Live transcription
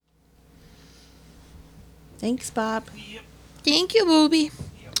Thanks, Bob. Thank you, Booby.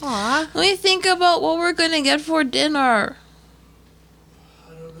 Aw. Let me think about what we're gonna get for dinner.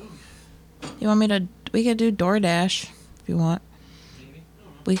 I don't know. You want me to? We could do DoorDash if you want. Maybe. I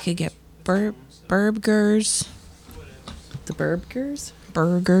don't know. We could get burgers. The burgers?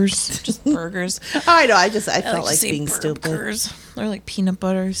 Burgers. Just burgers. Oh, I know. I felt to like say being stupid. burgers. They're like peanut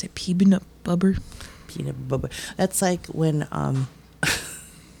butter. Say peanut butter. Peanut butter. That's like when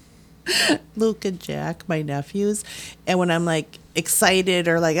Luke and Jack, my nephews, and when I'm like excited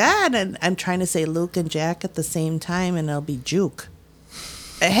or like and I'm trying to say Luke and Jack at the same time, and it'll be Juke.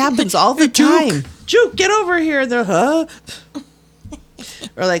 It happens all the time. Juke, get over here. They're or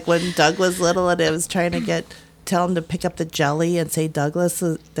like when Doug was little and I was trying to tell him to pick up the jelly and say Douglas,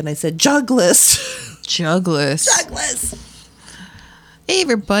 then I said Jugless. Jugless. Douglas. Hey,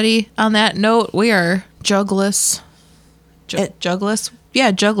 everybody. On that note, we are Jugless. Jugless?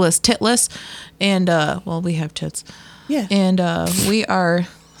 Yeah, Jugless. Titless. And, we have tits. Yeah. And we are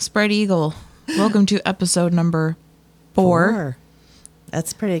Spread Eagle. Welcome to episode number 4.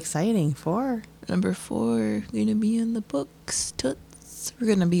 That's pretty exciting. 4. Number 4. Gonna be in the books. Toots. We're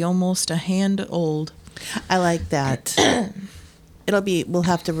gonna be almost a hand old. I like that. We'll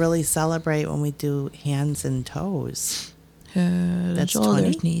have to really celebrate when we do hands and toes. Head, That's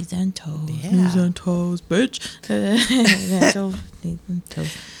shoulders, 20? knees and toes. Yeah. Knees and toes, bitch. Head and toes, knees and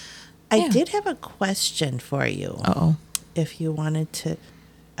toes. I did have a question for you. Uh-oh. If you wanted to,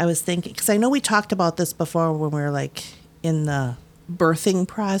 I was thinking, because I know we talked about this before when we were like in the birthing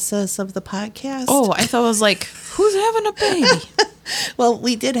process of the podcast. Oh, I thought it was like, who's having a baby? Well,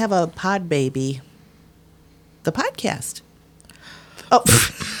 we did have a pod baby. The podcast. Oh,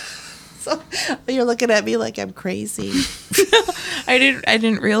 so you're looking at me like I'm crazy. I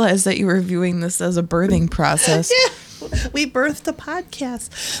didn't realize that you were viewing this as a birthing process. Yeah, we birthed a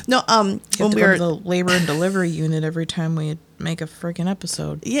podcast. No, You when have to we go were to the labor and delivery unit every time we make a freaking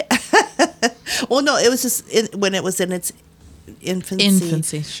episode. yeah. Well, no, it was just when it was in its infancy.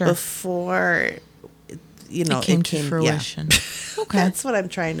 Infancy, sure. Before, It came to fruition. Yeah. Okay. That's what I'm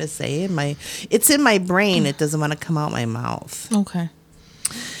trying to say. It's in my brain. It doesn't want to come out my mouth. Okay.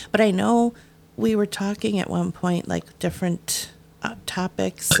 But I know we were talking at one point, like different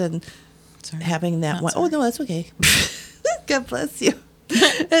topics and Sorry. having that Not one. sorry. Oh, no, that's okay. God bless you.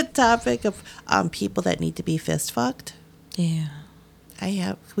 A topic of people that need to be fist fucked. Yeah.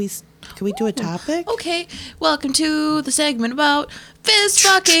 Can we do a topic? Okay. Welcome to the segment about fist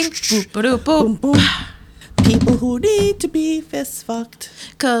fucking. Boop-a-doop boop. Boom, boom. People who need to be fist fucked.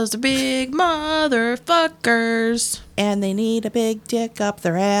 'Cause they're big motherfuckers. And they need a big dick up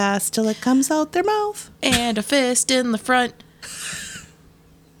their ass till it comes out their mouth. And a fist in the front.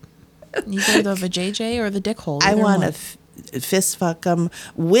 Either the vajayjay or the dick hole. I either want one. to fist fuck them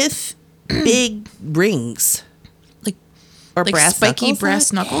with big rings. Or like brass spiky knuckles.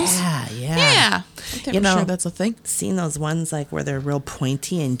 brass knuckles? Yeah. Yeah. I'm sure that's a thing. Seen those ones like where they're real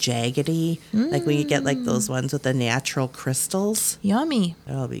pointy and jaggedy, like when you get like those ones with the natural crystals. Yummy.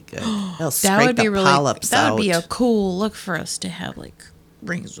 That'll be good. That'll That scrape would be the really. polyps That out. would be a cool look for us to have like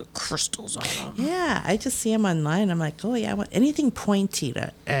rings with crystals on them. Yeah, I just see them online. I'm like, oh yeah, I want anything pointy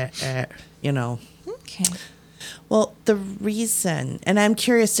to, Okay. Well, the reason, and I'm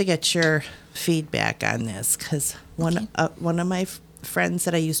curious to get your feedback on this, because one of my friends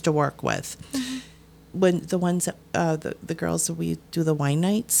that I used to work with, when the ones that, the girls that we do the wine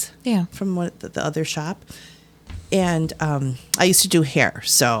nights, Yeah. from the other shop, and I used to do hair,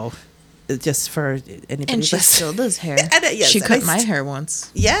 so just for anybody. And she listening. still does hair. Yes, she and cut I my hair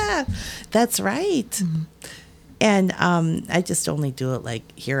once. Yeah, that's right. And I just only do it like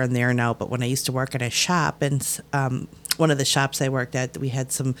here and there now. But when I used to work at a shop, and one of the shops I worked at, we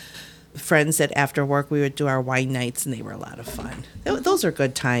had some friends that after work we would do our wine nights, and they were a lot of fun. Those are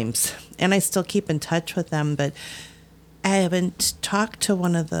good times, and I still keep in touch with them. But I haven't talked to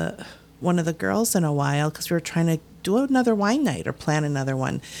one of the girls in a while because we were trying to do another wine night or plan another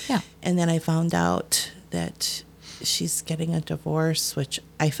one. Yeah. And then I found out that she's getting a divorce, which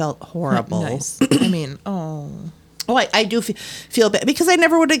I felt horrible. Nice. I mean, oh. Oh, I do feel bad because I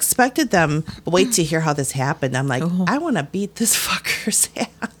never would have expected them. But wait to hear how this happened. I'm like, I want to beat this fucker's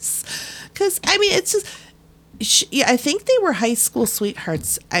ass. Because, I mean, it's just, I think they were high school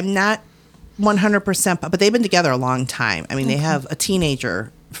sweethearts. I'm not 100%, but they've been together a long time. I mean, they have a teenage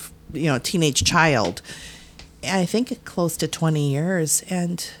child. I think close to 20 years.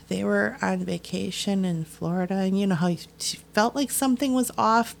 And they were on vacation in Florida. And you know how you felt like something was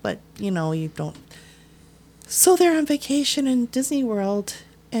off, but, you don't. So they're on vacation in Disney World,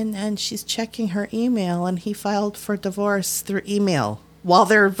 and she's checking her email, and he filed for divorce through email while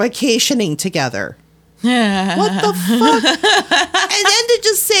they're vacationing together. What the fuck? And then to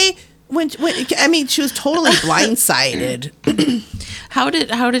just say when I mean, she was totally blindsided. How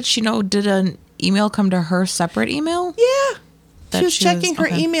did she know? Did an email come to her separate email? Yeah. That She was she was- checking her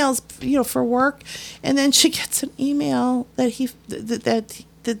okay. emails, for work, and then she gets an email that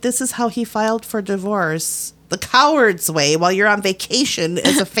that this is how he filed for divorce, the coward's way, while you're on vacation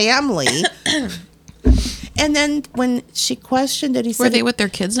as a family. And then when she questioned it, he Were said, they with their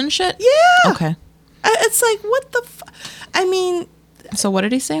kids and shit? "Yeah." Okay. It's like, what the? I mean, So what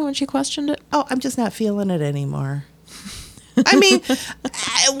did he say when she questioned it? oh, I'm just not feeling it anymore. I mean,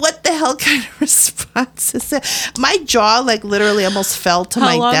 what the hell kind of response is that? My jaw, like, literally almost fell to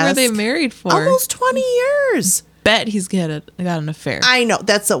my How long desk. were they married for? Almost 20 years. Bet he's got an affair. I know.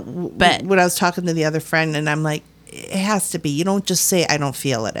 That's Bet. when I was talking to the other friend, and I'm like, it has to be. You don't just say, I don't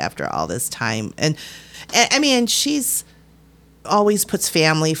feel it after all this time. And I mean, she's always puts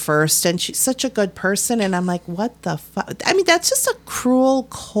family first, and she's such a good person. And I'm like, what the fuck? I mean, that's just a cruel,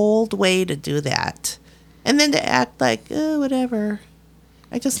 cold way to do that. And then to act like, oh, whatever.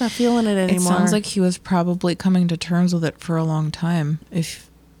 I'm just not feeling it It anymore. sounds like he was probably coming to terms with it for a long time. If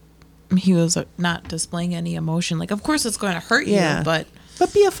he was not displaying any emotion, like, of course it's going to hurt Yeah. you, but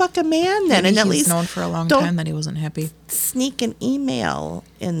But be a fucking man then, maybe and at he's least known for a long don't time that he wasn't happy. sneak an email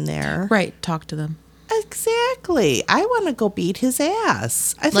in there. Right, talk to them. Exactly. I want to go beat his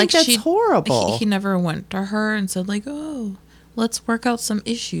ass. I think that's horrible. He never went to her and said like, "Oh, let's work out some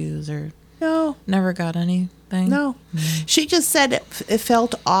issues," or No, never got anything. no. She just said it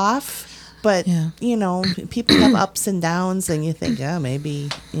felt off, but, Yeah. people have ups and downs, and you think, yeah, maybe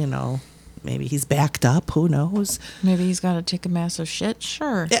he's backed up. Who knows? Maybe he's got to take a massive shit.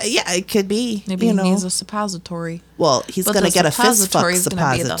 Sure. Yeah, it could be. Maybe he needs a suppository. Well, he's But going to the get a fist fuck suppository is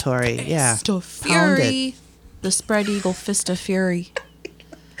gonna be the suppository. Yeah. Fist of Pound it. fury. The spread eagle fist of fury.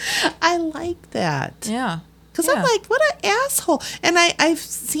 I like that. Yeah. Because Yeah. I'm like, what an asshole. And I've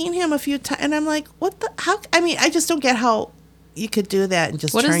seen him a few times, and I'm like, what the, how, I mean, I just don't get how you could do that and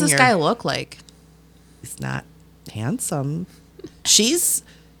just What turn does this guy look like? He's not handsome. She's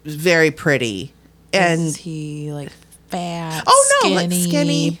very pretty. And, Is he like fat? oh no, skinny, like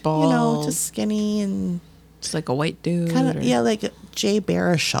skinny, bald, just skinny and just like a white dude. kind of, or- yeah, like Jay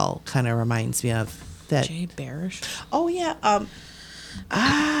Baruchel kind of reminds me of that. Jay Barish. Oh yeah,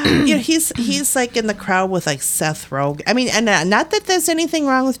 he's like in the crowd with like Seth Rogen. I mean, and not that there's anything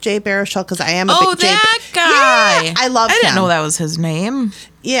wrong with Jay Baruchel, because I am a Oh, big Jay. that guy! Yeah, I love him. I didn't know that was his name.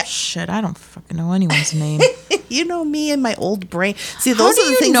 Yeah, Shit, I don't fucking know anyone's name. you know me and my old brain. See, How those do are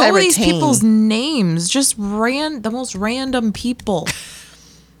the you things know I these retain. people's names? Just the most random people.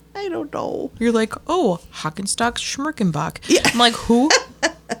 I don't know. You're like, oh, Hockenstock Schmirkenbach. Yeah. I'm like, who?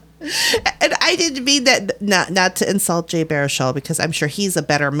 And I didn't mean that not to insult Jay Baruchel, because I'm sure he's a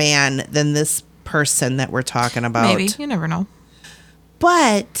better man than this person that we're talking about. Maybe, you never know.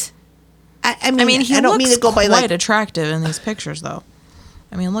 But I mean, He I don't looks mean to go by quite like. attractive in these pictures, though.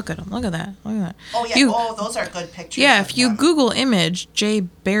 I mean, look at him. Look at that. Look at that. Oh yeah. You- those are good pictures. Yeah, of if you him. Google image Jay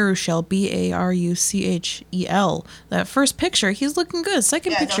Baruchel, Baruchel, that first picture, he's looking good.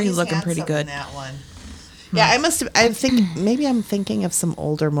 Second Yeah, no, picture, he's looking pretty handsome in good. that one. Yeah, I must have. Maybe I'm thinking of some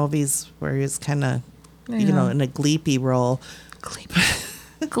older movies where he was kind of, Yeah. in a gleepy role.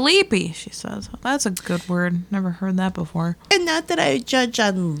 Gleepy, she says. That's a good word. Never heard that before. And not that I judge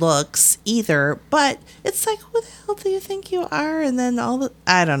on looks either, but it's like, who the hell do you think you are? And then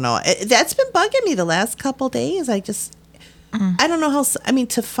I don't know. That's been bugging me the last couple days. I don't know how,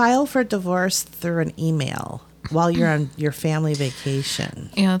 to file for divorce through an email while you're on your family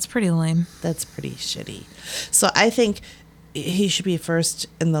vacation. Yeah, that's pretty lame. That's pretty shitty. So I think he should be first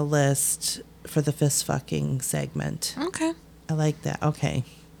in the list for the fist fucking segment. Okay, I like that. Okay.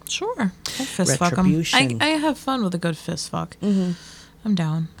 sure. I'll fist fuck 'em. Retribution. I have fun with a good fist fuck. I'm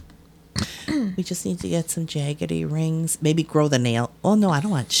down. We just need to get some jaggedy rings. Maybe grow the nail. Oh, no, I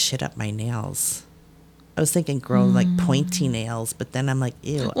don't want shit up my nails. I was thinking grow like pointy nails, but then I'm like,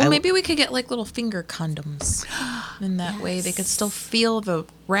 ew. Well, maybe we could get like little finger condoms. In that way, they could still feel the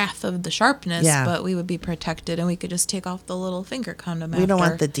wrath of the sharpness, Yeah. but we would be protected, and we could just take off the little finger condom. We don't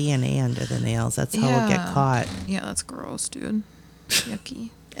want the after. DNA under the nails. That's how we'll get Yeah. caught. Yeah, that's gross, dude.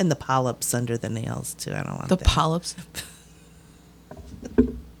 Yucky. And the polyps under the nails, too. I don't want The that. polyps.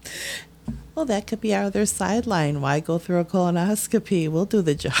 Well, that could be our other sideline. Why go through a colonoscopy? We'll do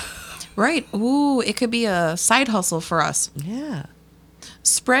the job. Right. Ooh, it could be a side hustle for us. Yeah.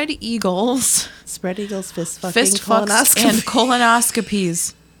 Spread eagles, Spread eagles, fist fucking, fist fucks, colonoscopy. and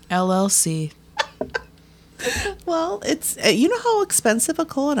colonoscopies. LLC. Well, it's you know how expensive a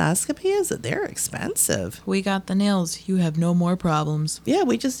colonoscopy is? They're expensive. We got the nails. You have no more problems. Yeah,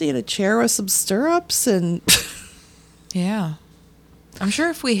 we just need a chair with some stirrups and Yeah. I'm sure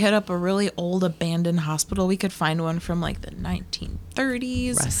if we hit up a really old abandoned hospital, we could find one from like the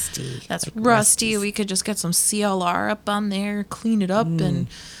 1930s. rusty. That's Like rusty. rusty. We could just get some CLR up on there, clean it up, and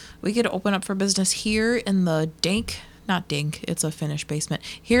we could open up for business here in the not dink, it's a finished basement.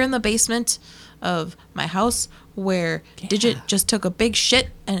 Here in the basement of my house where Digit just took a big shit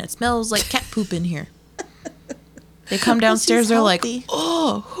and it smells like cat poop in here. They come downstairs, she's they're like, healthy.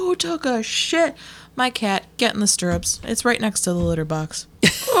 oh, who took a shit? My cat, get in the stirrups. It's right next to the litter box.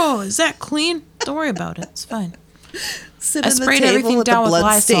 Oh, is that clean? Don't worry about it. It's fine. Sit I in the sprayed table everything with down the with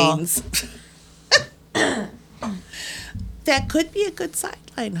blood Lysol. stains. That could be a good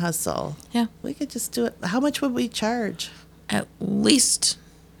sideline hustle. Yeah. We could just do it. How much would we charge? At least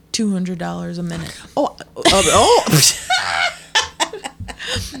 $200 a minute. Oh.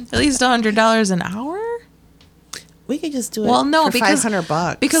 At least $100 an hour? We could just do it Well, no, for because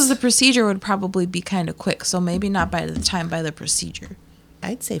 $500. because the procedure would probably be kind of quick, so maybe not by the time by the procedure.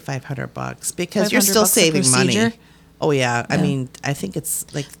 I'd say $500 because you're $500 still a saving money. procedure? Oh yeah. I Yeah. mean, I think it's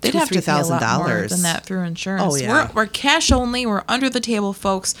like They'd have to pay a lot more $3,000 than that through insurance. Oh, yeah. We're cash only. We're under the table,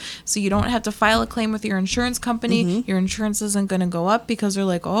 folks. So you don't have to file a claim with your insurance company. Mm-hmm. Your insurance isn't going to go up because they're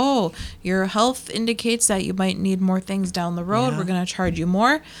like, oh, your health indicates that you might need more things down the road. Yeah. We're going to charge you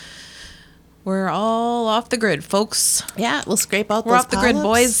more. We're all off the grid, folks. Yeah, we'll scrape out We're those off the grid,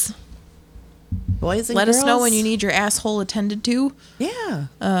 polyps. boys. Boys and Let girls. us know when you need your asshole attended to.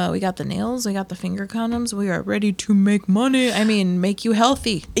 Yeah. We got the nails. We got the finger condoms. We are ready to make money. I mean, make you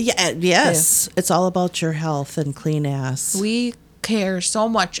healthy. Yeah. Yes. It's all about your health and clean ass. We care so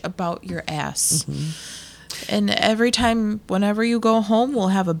much about your ass. Mm-hmm. And every time, whenever you go home, we'll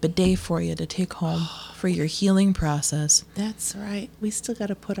have a bidet for you to take home for your healing process. That's right. We still got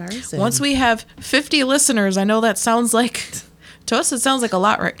to put ours in. Once we have 50 listeners, I know that sounds like, to us, it sounds like a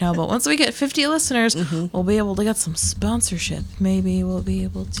lot right now, but once we get 50 listeners, we'll be able to get some sponsorship. Maybe we'll be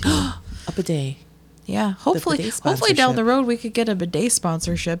able to. a bidet. Yeah, hopefully bidet hopefully down the sponsorship. road we could get a bidet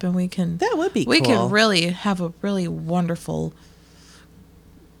sponsorship and we can That would be we cool. could really have a really wonderful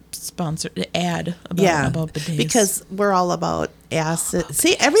sponsor ad about bidets. because we're all about asses.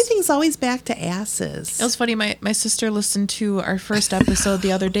 See, everything's always back to asses. It was funny, my sister listened to our first episode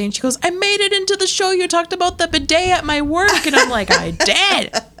the other day and she goes, I made it into the show, you talked about the bidet at my work, and I'm like, I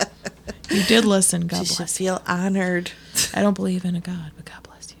did. You did listen. God You should bless. feel honored. I don't believe in a God, but God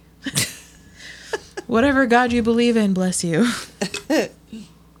bless you. Whatever God you believe in, bless you.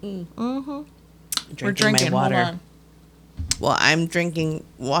 We're drinking. my water. Hold on. Well, I'm drinking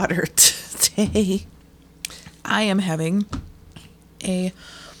water today. I am having a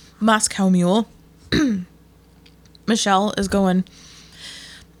Moscow Mule. Michelle is going,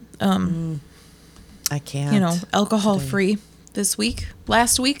 I can't. alcohol free this week.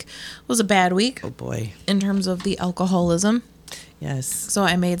 Last week was a bad week Oh boy. in terms of the alcoholism. Yes. So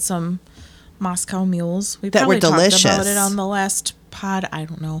I made some Moscow Mules. We That were probably talked about delicious. it on the last pod. I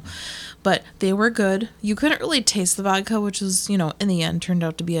don't know. But they were good. You couldn't really taste the vodka, which was, in the end turned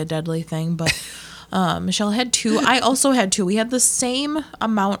out to be a deadly thing. But Michelle had 2. I also had 2. We had the same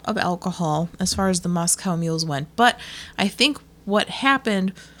amount of alcohol as far as the Moscow Mules went. But I think what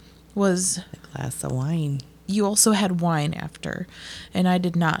happened was A glass of wine. you also had wine after, and I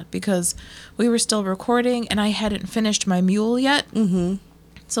did not because we were still recording and I hadn't finished my mule yet. Mm-hmm.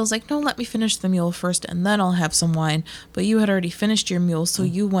 So I was like, no, let me finish the mule first and then I'll have some wine. But you had already finished your mule, so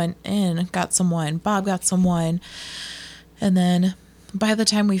you went in, got some wine. Bob got some wine. And then by the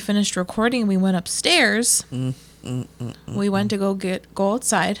time we finished recording, we went upstairs. We went to go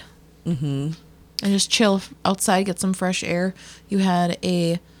outside and just chill outside, get some fresh air. You had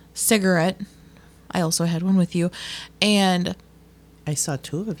a cigarette. I also had one with you. And I saw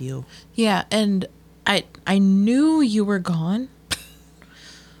 2 of you. yeah, and I knew you were gone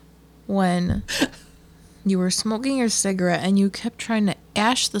when you were smoking your cigarette and you kept trying to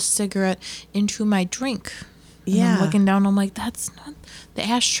ash the cigarette into my drink. And Yeah. I'm looking down, I'm like, that's not, the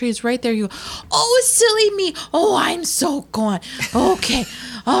ashtray's right there. You go, oh, silly me. Oh, I'm so gone. Okay.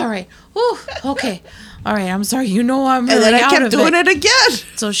 All right. Ooh, okay. All right. I'm sorry. I'm And really then I out kept of doing it. it again.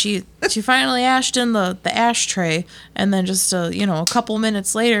 So she finally ashed in the ashtray, and then just a couple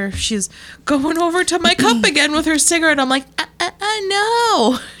minutes later, she's going over to my cup again with her cigarette. I'm like,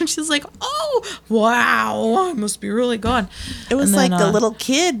 no. And she's like, oh, wow, I must be really gone. It was And like then, the little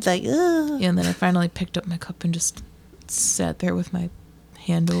kid, like, ugh. Yeah, and then I finally picked up my cup and just sat there with my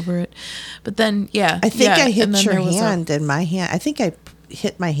hand over it. But then, yeah, I think I and hit then your there was hand and my hand. I think I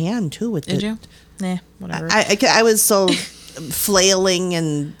hit my hand too with Did it. you? whatever. I was so flailing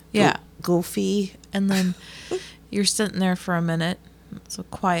and Yeah. goofy. And then you're sitting there for a minute, so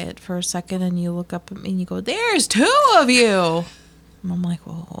quiet for a second, and you look up at me and you go, "There's two of you." And I'm like,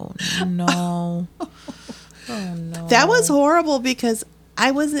 "Oh no, oh no." That was horrible because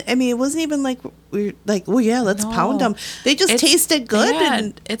it wasn't even like we're like, well, yeah, let's No. pound them. They just It's tasted good. bad.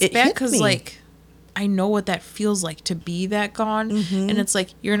 And It's it bad hit because me. like I know what that feels like to be that gone, Mm-hmm. and it's like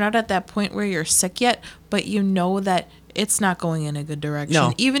you're not at that point where you're sick yet, but you know that it's not going in a good direction.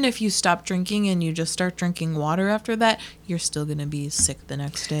 No. Even if you stop drinking and you just start drinking water after that, you're still gonna be sick the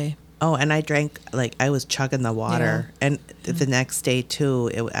next day. Oh, and I drank, like, I was chugging the water. Yeah. And the next day,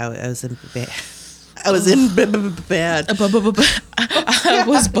 too, I was in bad. I was in bad. I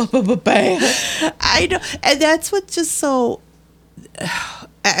was bad. I know. And that's what just so.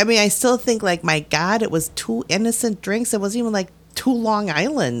 I mean, I still think, like, my God, it was two innocent drinks. It wasn't even like two Long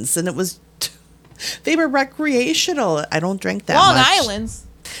Islands. And it was. They were recreational. I don't drink that Long much. Islands.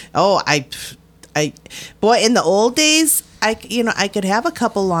 Oh, boy, in the old days, I could have a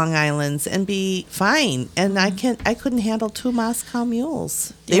couple Long Islands and be fine, and I couldn't handle two Moscow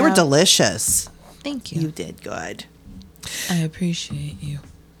Mules. They were Yeah. delicious. Thank You you. did good, I appreciate you.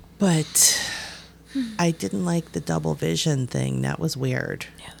 but I didn't like the double vision thing. That was weird.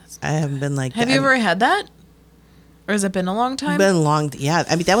 Yeah, that's. I haven't been like. Have that. you ever had that? Or has it been a long time? Been long? Yeah,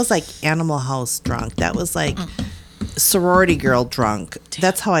 I mean that was like Animal House drunk. That was like sorority girl drunk.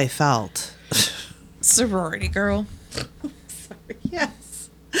 That's how I felt. Sorority girl. Yes,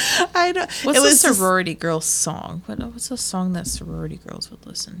 I don't. What's it a was just- sorority girl song? What's a song that sorority girls would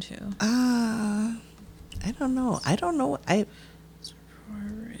listen to? I don't know. I don't know.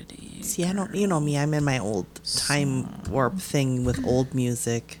 Sorority. See, I don't. You know me. I'm in my old time warp thing with old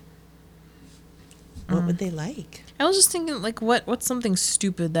music. What would they like? I was just thinking, like, what's something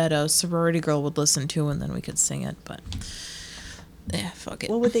stupid that a sorority girl would listen to, and then we could sing it. But yeah, fuck it.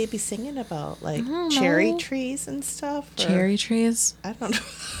 What would they be singing about? Like don't cherry know. trees and stuff? Or- Cherry trees. I don't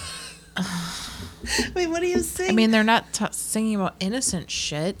know. Wait, what do you sing? I mean, they're not singing about innocent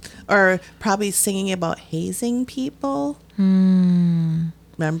shit. or probably singing about hazing people.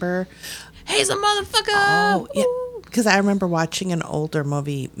 Remember? Hey's a motherfucker. Oh, yeah. Woo. Because I remember watching an older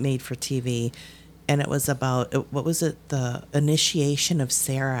movie made for TV, and it was about, what was it? The Initiation of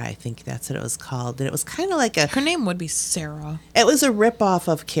Sarah, I think that's what it was called. And it was kind of like Her name would be Sarah. it was a ripoff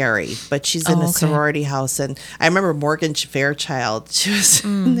of Carrie, but she's in Oh, a okay. sorority house. And I remember Morgan Fairchild, she was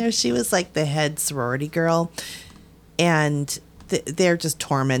in there. She was like the head sorority girl. And they're just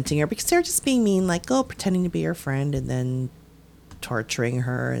tormenting her because they're just being mean, like, oh, pretending to be her friend and then torturing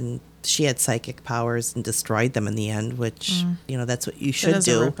her. And she had psychic powers and destroyed them in the end, which, that's what you should That is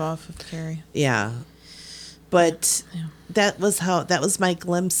do. a ripoff of Carrie. Yeah. But Yeah. that was my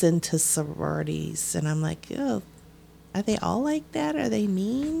glimpse into sororities. And I'm like, oh, are they all like that? Are they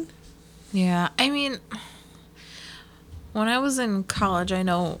mean? Yeah, I mean, when I was in college, I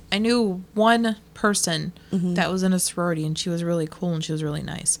knew one person that was in a sorority, and she was really cool and she was really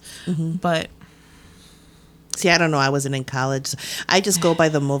nice. But See, I don't know. I wasn't in college. I just go by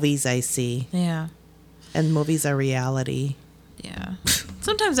the movies I see. yeah, And movies are reality. yeah.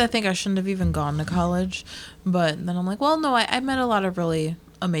 Sometimes I think I shouldn't have even gone to college, but then I'm like, well, no, I met a lot of really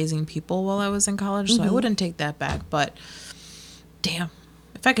amazing people while I was in college, so I wouldn't take that back. But damn,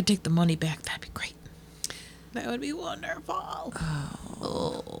 if I could take the money back, that'd be great. That would be wonderful.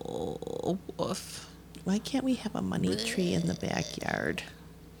 Oh, woof. Why can't we have a money tree in the backyard?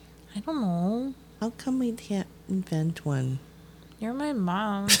 I don't know. How come we can't invent one? You're my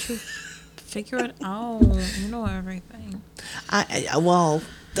mom. You figure it out. You know everything.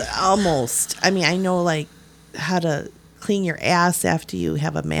 Almost. I mean, I know like how to clean your ass after you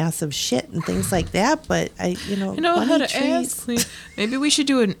have a massive shit and things like that, but I I know how money to ass clean. Maybe we should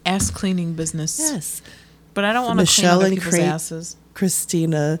do an ass cleaning business. Yes. But I don't want to clean Michelle other and people's Craig- asses.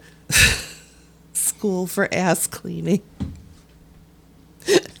 Christina School for Ass Cleaning.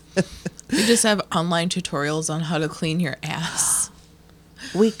 We just have online tutorials on how to clean your ass.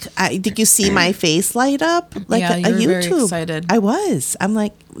 Did you see my face light up? Like Yeah, a you were very YouTube. excited. I was. I'm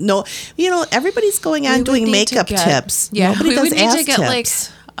like, no, everybody's going on We would doing need to makeup get- tips. Yeah, Nobody we does would need ass to get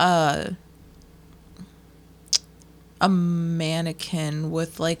tips. like a mannequin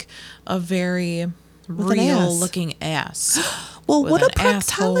with like a very an real ass. looking ass. Well, with what do an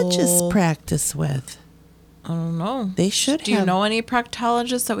proctologists asshole. practice with? I don't know. They should Do have. you know any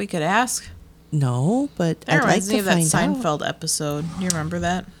proctologists that we could ask? No, but That I'd like reminds me to of that find out. Seinfeld episode. You remember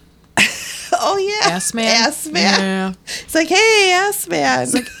that? Oh yeah, Ass man. Ass man. Yeah. It's like, hey, ass man.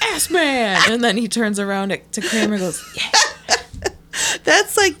 It's like ass man, and then he turns around to Kramer and goes, "Yeah."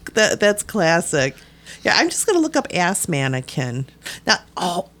 That's like that's classic. Yeah, I'm just gonna look up ass mannequin. Now,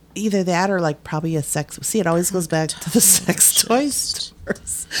 either that or like probably a sex. See, it always goes back to the sex toy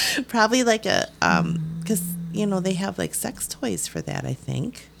stores. Probably like a because they have like sex toys for that. I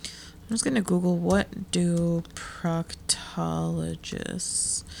think. I'm just gonna Google what do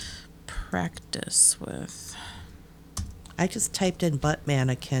proctologists practice with. I just typed in butt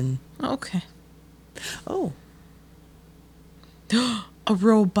mannequin. Okay. Oh, A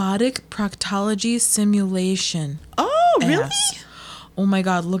robotic proctology simulation. oh, really? Ass. Oh my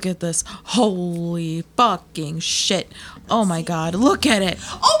god, look at this. Holy fucking shit. Oh my god, look at it.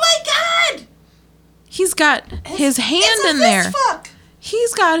 Oh my God! He's got his hand It's a in there. fist fuck.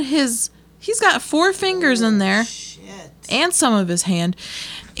 He's got 4 fingers in there Shit. and some of his hand.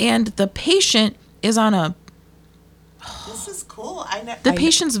 And the patient is on a This is cool. the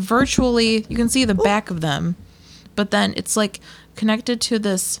patient's virtually, you can see the back of them. But then it's like connected to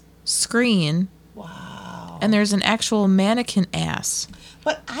this screen Wow. and there's an actual mannequin ass.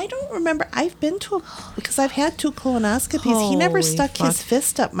 But I don't remember. I've been to because I've had 2 colonoscopies. He never Holy stuck his fuck.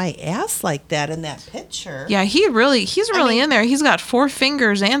 fist up my ass like that in that picture. Yeah, he's really mean- in there. He's got 4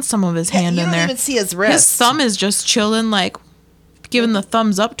 fingers and some of his hand you in don't there. even see his wrist. His thumb is just chilling, like giving the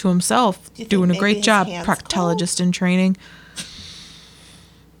thumbs up to himself. Do you think Doing a maybe great his job, hand's proctologist in training.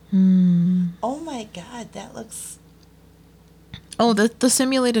 Oh my God, that looks. Oh, the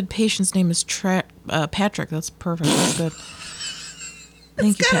simulated patient's name is Patrick. That's perfect. That's good.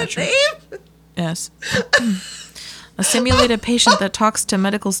 Thank you, Got a Patrick. name? Yes. A simulated patient that talks to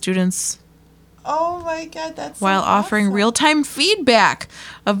medical students Oh my God, that's so while offering awesome. real-time feedback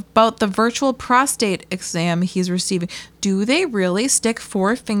about the virtual prostate exam he's receiving. Do they really stick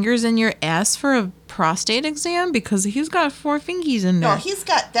 4 fingers in your ass for a prostate exam? Because he's got 4 fingies in there. No,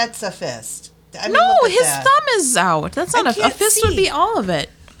 that's a fist. I mean, No, look at his that. thumb is out. That's not I a can't fist would see. be all of it.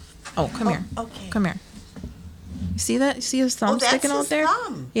 Oh, come here. okay. Come here. You see that? You see his thumb that's sticking out his there?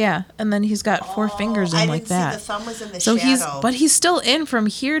 thumb. Yeah, and then he's got 4 fingers in I like didn't that. see the thumb was in the So shadow. he's still in from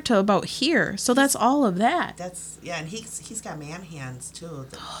here to about here. So that's all of that. And he's got man hands too.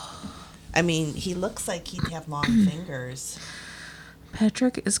 I mean, he looks like he'd have long fingers.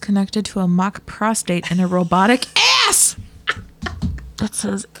 Patrick is connected to a mock prostate and a robotic ass. That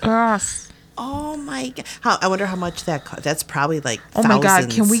says ass. Oh my God! I wonder how much that cost. That's probably like Oh my god,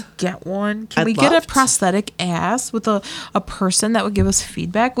 thousands. can we get one? Can I'd we get love a to. prosthetic ass with a person that would give us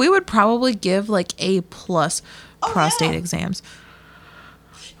feedback? We would probably give like A+ prostate yeah. exams.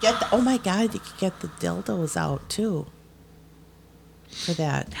 Oh my God! You could get the dildos out too. For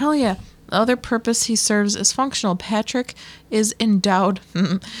that. Hell yeah. The other purpose he serves is functional. Patrick is endowed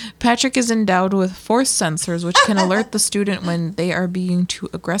with force sensors, which can alert the student when they are being too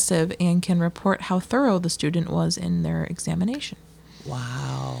aggressive and can report how thorough the student was in their examination.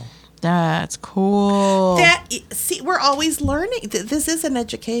 Wow. That's cool. We're always learning. This is an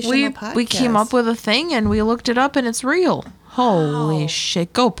educational podcast. We came up with a thing and we looked it up and it's real. Holy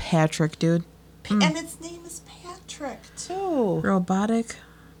shit. Go Patrick, dude. And its name is Patrick too. Robotic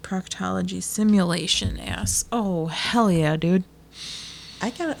proctology simulation ass. Oh, hell yeah, dude. I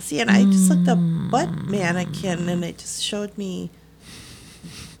gotta see, and I just looked up butt mannequin, and it just showed me.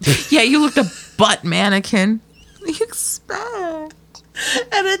 Yeah, you looked a butt mannequin. You expect.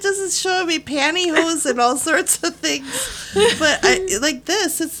 And it just is showing me pantyhose and all sorts of things. But like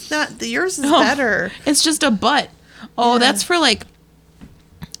this, it's not. Yours is better. It's just a butt. Oh, that's for like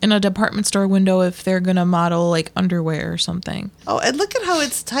in a department store window if they're gonna model like underwear or something. Oh, and look at how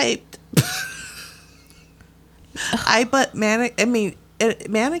it's typed.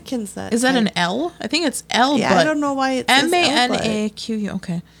 Mannequin's not. Is that an typed. L? I think it's L. Yeah, butt. I don't know why it says MANAQU.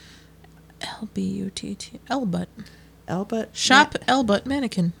 Okay. LBUTT. L butt. L-butt. Shop L butt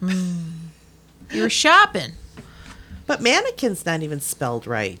mannequin. You're shopping. But mannequin's not even spelled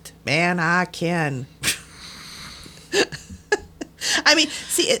right. Mannequin. I mean,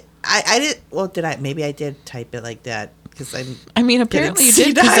 see, I did. Well, did I? Maybe I did type it like that because I'm. I mean, apparently you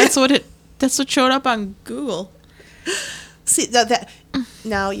did because that's what showed up on Google. See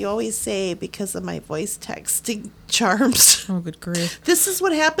now you always say because of my voice texting charms. Oh, good grief. This is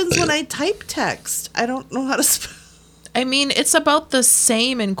what happens when I type text. I don't know how to spell. I mean, it's about the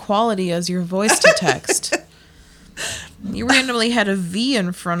same in quality as your voice to text. You randomly had a V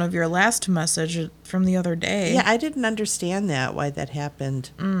in front of your last message from the other day. Yeah, I didn't understand that, why that happened.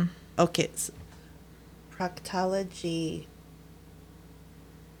 Okay. Proctology.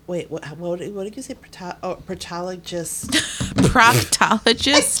 Wait, what did you say? Proctologist.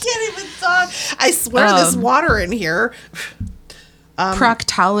 Proctologist? I can't even talk. I swear there's water in here.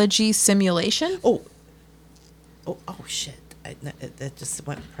 Proctology simulation? Oh, shit. That just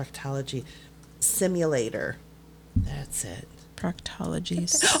went proctology simulator. That's it. Proctology.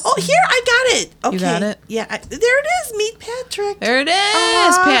 Oh, here I got it. Okay. You got it? Yeah, there it is. Meet Patrick. There it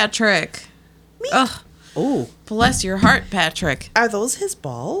is, Patrick. Ugh. Oh, Bless your heart, Patrick. are those his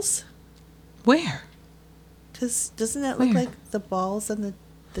balls? Where? Because doesn't that look Where? like the balls and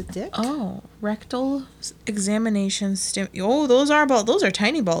the dick? Oh, rectal examination. Oh, those are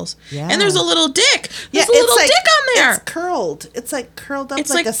tiny balls. Yeah. And there's a little dick. Yeah, There's a little like, dick on there. It's curled. It's like curled up It's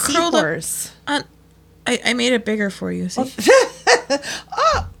like like a curled up. seahorse. I made it bigger for you. See?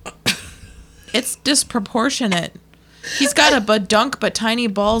 Oh, It's disproportionate. He's got a badunk but tiny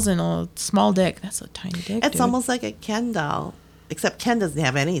balls and a small dick. That's a tiny dick. it's dude. almost like a Ken doll, except Ken doesn't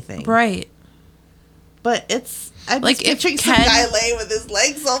have anything. right. But I'm Like, just if picturing some Ken- guy laying with his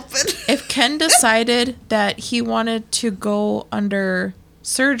legs open. If Ken decided that he wanted to go under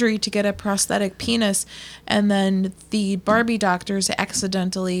surgery to get a prosthetic penis, and then the Barbie doctors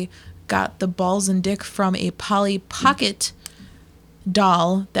accidentally got the balls and dick from a Polly Pocket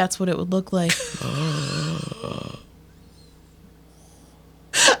doll, that's what it would look like.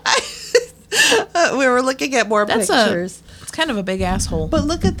 We were looking at more It's pictures. kind of a big asshole. But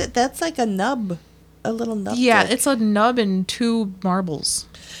look at that. That's like a nub. A little nub. Yeah, dick. it's a nub and two marbles.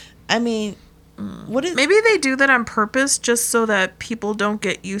 I mean, what is. Maybe they do that on purpose just so that people don't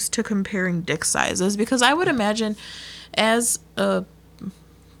get used to comparing dick sizes. Because I would imagine, as a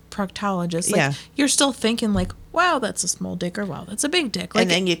proctologist, like, Yeah. you're still thinking like, wow, that's a small dick, or wow, that's a big dick. Like,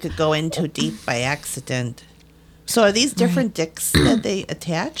 And then you could go in too deep by accident. So are these different dicks that they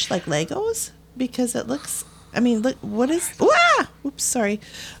attach, like Legos? Because it looks. I mean, look. What is? Ah! Oops, sorry.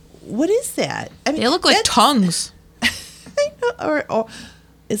 What is that? I mean, they look like that's- tongues. I know, or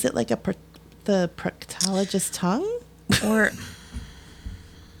is it like the proctologist tongue? Or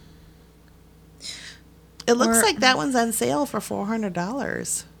It looks Or- like that one's on sale for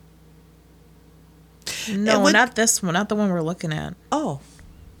 $400. no, would- not this one, not the one we're looking at. Oh,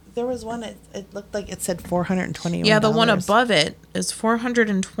 there was one. It looked like it said $421. Yeah, the one above it is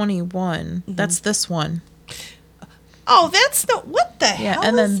 421. That's this one. Oh, that's the what the Yeah, hell?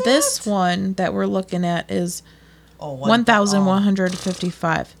 and then is this that? one that we're looking at is Oh,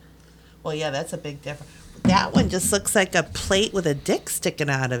 1,155. Well, yeah, that's a big difference. That one just looks like a plate with a dick sticking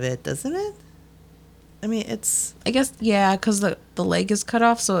out of it, doesn't it? I mean, it's I guess, yeah, because the leg is cut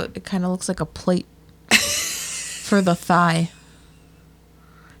off, so it kind of looks like a plate for the thigh.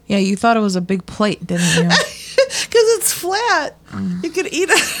 Yeah, you thought it was a big plate, didn't you? because it's flat. You could eat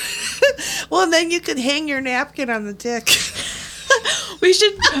it. Well, and then you could hang your napkin on the dick. We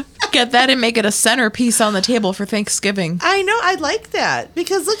should get that and make it a centerpiece on the table for Thanksgiving. I know. I like that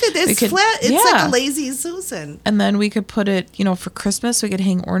because look at this. We It's could- flat. It's like yeah. a lazy Susan. And then we could put it, for Christmas, we could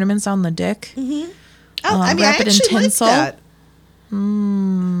hang ornaments on the dick. Oh, I mean, I wrap it in actually like tinsel. that.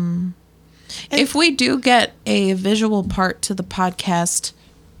 If we do get a visual part to the podcast,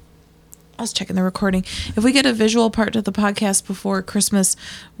 I was checking the recording. If we get a visual part to the podcast before Christmas,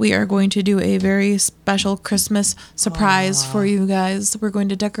 we are going to do a very special Christmas surprise for you guys. We're going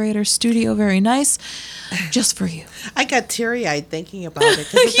to decorate our studio very nice, just for you. I got teary eyed thinking about it.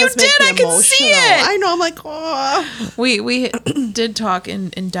 'cause it You does make did, me I could see emotional. it. I know. I'm like, oh. We did talk in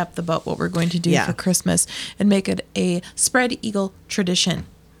depth about what we're going to do Yeah. for Christmas and make it a spread eagle tradition.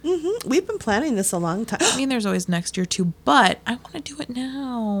 We've been planning this a long time. I mean, there's always next year too, but I want to do it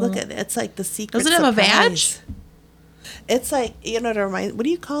now. Look at it. It's like the secret. Does it have a surprise. It's like, to remind. What do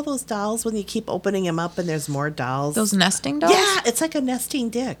you call those dolls when you keep opening them up and there's more dolls? Those nesting dolls? Yeah, it's like a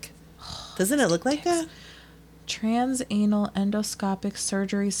nesting dick. Doesn't it look like that? Transanal endoscopic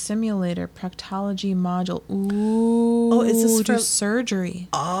surgery simulator proctology module. Ooh. Oh, is this do for- surgery?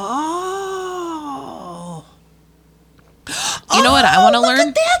 Oh. You know what I want to Look learn?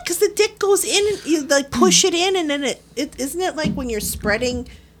 at that, because the dick goes in and you like push it in, and then it isn't it like when you're spreading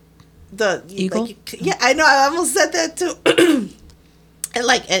the Eagle? yeah, I know. I almost said that too. And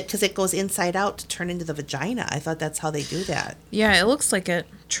like because it goes inside out to turn into the vagina. I thought that's how they do that. Yeah, it looks like it.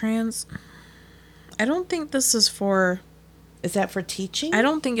 I don't think this is for. Is that for teaching? I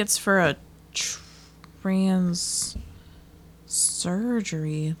don't think it's for a trans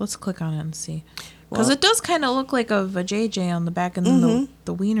surgery. Let's click on it and see. Because Well- it does kind of look like a vajayjay on the back and then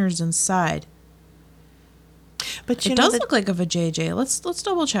the wiener's inside. But It does look like a vajayjay. Let's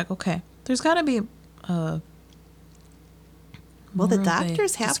double check. Okay. There's got to be well, the more of a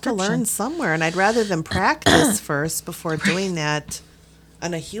doctors have to description. learn somewhere, and I'd rather them practice first before doing that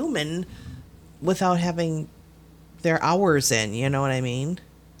on a human without having their hours in. You know what I mean?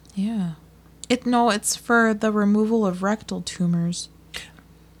 Yeah. It's for the removal of rectal tumors.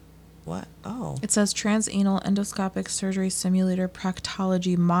 What? Oh. It says transanal endoscopic surgery simulator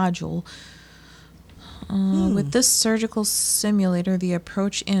proctology module. With this surgical simulator, the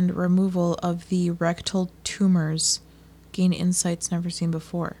approach and removal of the rectal tumors gain insights never seen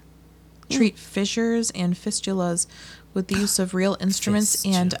before. Treat fissures and fistulas with the use of real instruments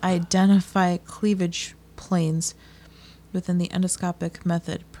and identify cleavage planes within the endoscopic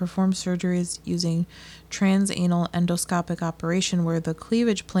method. Perform surgeries using transanal endoscopic operation where the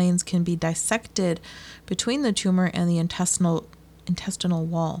cleavage planes can be dissected between the tumor and the intestinal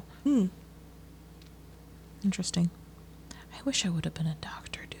wall. Interesting. I wish I would have been a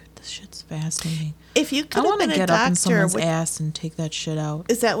doctor, dude. This shit's fascinating. If you I could have want to been a get up in doctor, someone's ass and take that shit out.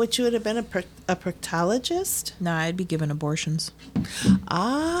 is that what you would have been, a proctologist? Nah, I'd be giving abortions.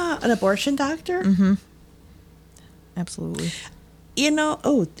 Ah, an abortion doctor? Mm-hmm. Absolutely. You know,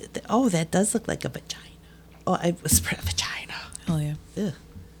 that does look like a vagina. Oh, I whispered a vagina. Hell yeah. Ugh.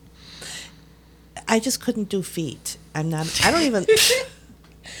 I just couldn't do feet. I don't even...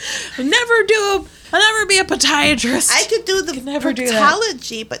 I'll never be a podiatrist. I could do the Could never do that.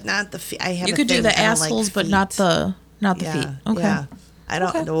 proctology, but not the feet. I have You a could do thing, the I don't like assholes, but feet. not the feet. Okay. Yeah. I don't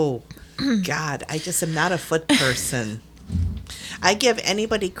Okay. know. God, I just am not a foot person. I give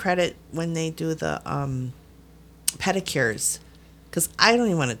anybody credit when they do the pedicures, because I don't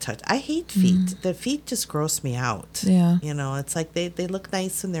even want to touch. I hate feet. The feet just gross me out. Yeah. You know, it's like they look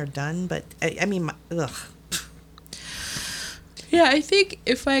nice when they're done, but I mean, ugh. Yeah, I think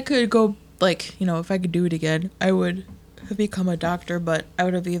if I could go, if I could do it again, I would have become a doctor, but I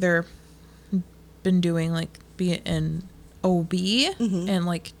would have either been doing, be an OB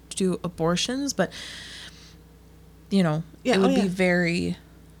and, do abortions, but, Yeah, it would be very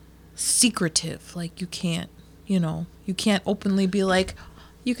secretive. You can't, you can't openly be like,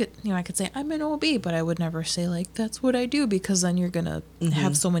 I could say I'm an OB, but I would never say that's what I do, because then you're gonna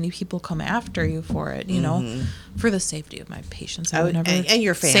have so many people come after you for it. For the safety of my patients, I would never and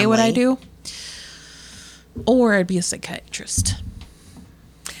your say what I family. do. Or I'd be a psychiatrist.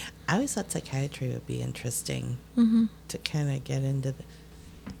 I always thought psychiatry would be interesting to kind of get in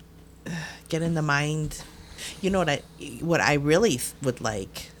the mind. You know what I really would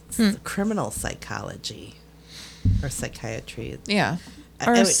like? Criminal psychology or psychiatry. Yeah.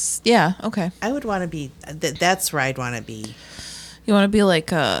 I would- yeah. Okay. I would want to be. That's where I'd want to be. You want to be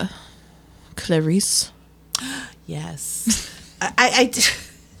like Clarice? Yes, I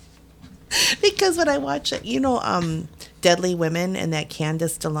because when I watch it, Deadly Women and that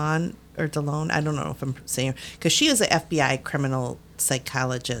Candace Delon. I don't know if I'm saying, because she is an FBI criminal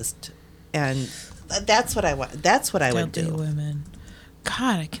psychologist, and that's what I want. That's what I would Deadly do. Women.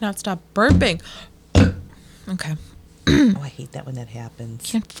 God, I cannot stop burping. Okay. Oh, I hate that when that happens.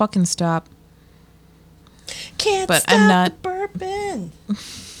 Can't fucking stop. Can't But stop I'm not- the burping.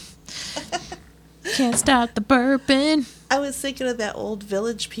 Can't stop the burping. I was thinking of that old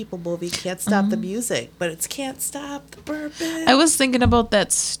Village People movie, Can't Stop the Music, but it's Can't Stop the Burping. I was thinking about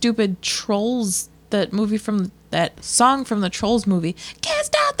that stupid Trolls, that song from the Trolls movie. Can't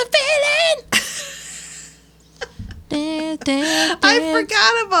stop the feeling. I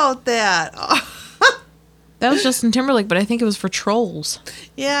forgot about that. That was Justin Timberlake, but I think it was for Trolls.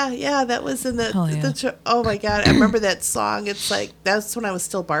 Yeah, that was in Hell yeah. oh my God, I remember that song. It's like, that's when I was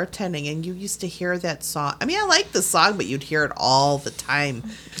still bartending, and you used to hear that song. I mean, I like the song, but you'd hear it all the time.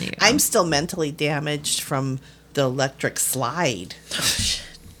 Yeah. I'm still mentally damaged from the electric slide.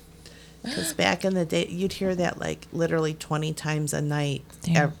 Because back in the day, you'd hear that literally 20 times a night.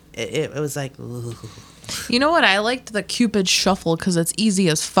 Damn. It was like, ooh. You know what? I liked the Cupid Shuffle because it's easy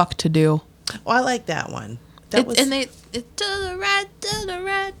as fuck to do. Oh, I like that one. That was, And it to the right, to the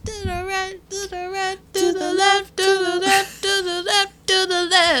right, to the right, to the right, to the left, to the left, to the left, to the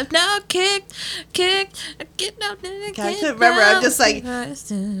left. Now kick, get out there. I couldn't remember. I'm just like, and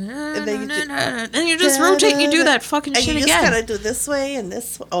you just rotate and you do that fucking and shit you just again. gotta do this way and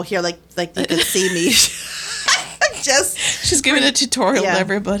this way. Oh, here, like you can see me. She's giving a tutorial Yeah. to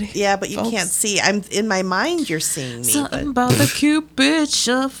everybody. Yeah, but you folks. can't see. I'm in my mind. You're seeing me. Something But about the Cupid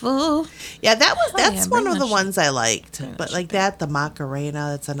Shuffle. yeah, that's yeah, one bring of that the shit. ones I liked. Bring that But shit like that, the Macarena.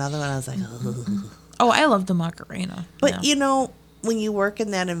 That's another one. I was like, ugh. Oh, I love the Macarena. But yeah. when you work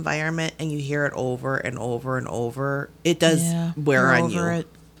in that environment and you hear it over and over and over, it does Yeah, wear you're on you. over it.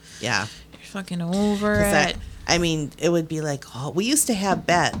 Yeah. You're fucking over 'Cause it. it would be like, oh, we used to have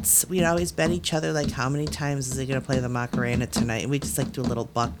bets. We'd always bet each other, like, how many times is he going to play the Macarena tonight? And we just, do a little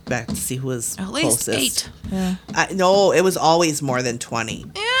buck bet to see who was At least closest. 8. Yeah. No, it was always more than 20.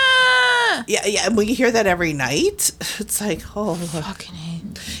 Yeah. Yeah. And when you hear that every night, it's like, oh. Fucking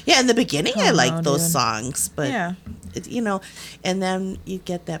hate. Yeah, in the beginning, I Oh, liked no, those dude. songs. But Yeah. and then you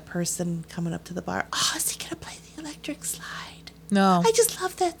get that person coming up to the bar. Oh, is he gonna play the Electric Slide? No. I just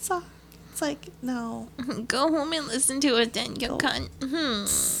love that song. It's like, no. Go home and listen to it then, you cunt.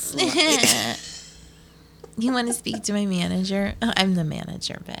 You want to speak to my manager? I'm the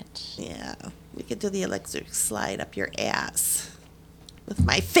manager, bitch. Yeah, we could do the Electric Slide up your ass with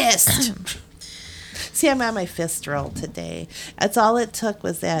my fist. See, I'm on my fist roll today. That's all it took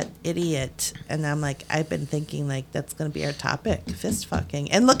was that idiot. And I'm like, I've been thinking, like, that's going to be our topic, fist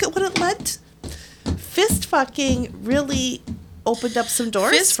fucking. And look at what it led to. Fist fucking really opened up some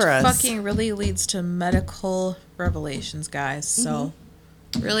doors Fist for us. fucking really leads to medical revelations, guys. So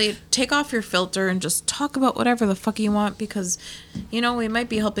really take off your filter and just talk about whatever the fuck you want, because, we might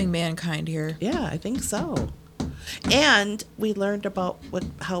be helping mankind here. Yeah, I think so. And we learned about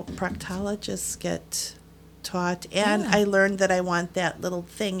how proctologists get taught. And I learned that I want that little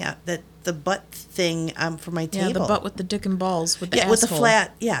thing, the butt thing for my table. Yeah, the butt with the dick and balls, with the asshole. With the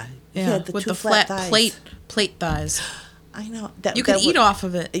flat, yeah. With two the flat thighs. plate thighs. I know. You could eat off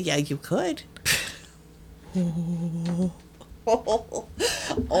of it. Yeah, you could.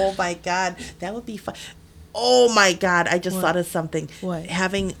 Oh my God, that would be fun. Oh my God, I just thought of something. What?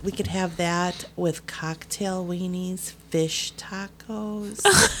 We could have that with cocktail weenies, fish tacos.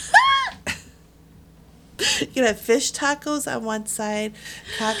 You could have fish tacos on one side,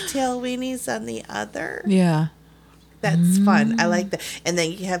 cocktail weenies on the other. Yeah. That's fun. I like that. And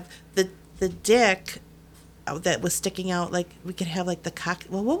then you have the dick that was sticking out. Like, we could have like the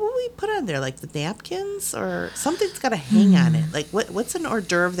well, what would we put on there? Like the napkins or something's got to hang on it. Like what's an hors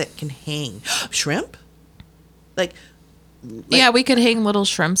d'oeuvre that can hang? Shrimp? Like, yeah, we could hang little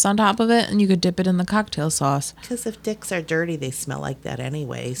shrimps on top of it, and you could dip it in the cocktail sauce. Because if dicks are dirty, they smell like that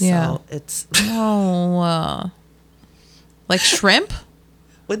anyway. So Yeah. it's like shrimp?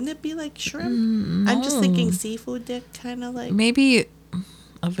 wouldn't it be like shrimp? I'm just thinking seafood dick, kind of like. Maybe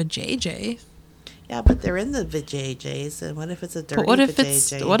a vajayjay. Yeah, but they're in the vajayjays, and what if it's a dirty But what if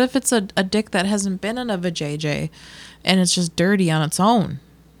vajayjay? it's a dick that hasn't been in a vajayjay, and it's just dirty on its own?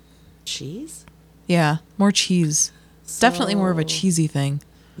 Cheese? Yeah, more cheese. It's definitely more of a So- cheesy thing.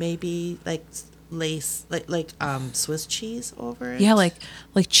 Maybe like lace, like Swiss cheese over it. Yeah, like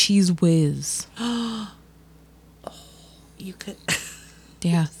Cheese Whiz. You could.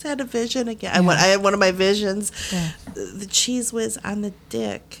 Yeah. Just had a vision again. I had one of my visions. Yeah. The cheese whiz on the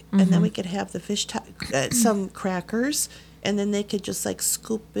dick, and then we could have the fish, some crackers, and then they could just like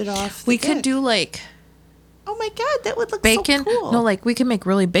scoop it off. We could do like Oh my God, that would look bacon. so cool. No, like we could make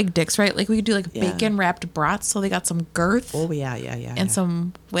really big dicks, right? Like we could do like Yeah. bacon wrapped brats, so they got some girth Oh yeah. and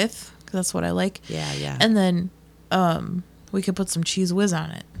some width, 'cause that's what I like. Yeah. And then we could put some Cheese Whiz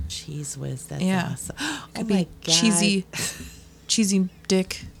on it. cheese whiz. That's Yeah. awesome. Could Oh be my God. cheesy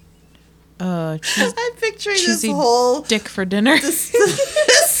dick. I'm picturing this Cheesy whole. dick for dinner. I'm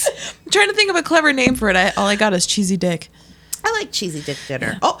trying to think of a clever name for it. All I got is cheesy dick. I like cheesy dick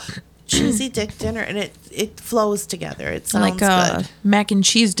dinner. Oh, cheesy dick dinner, and it flows together. It sounds good. Mac and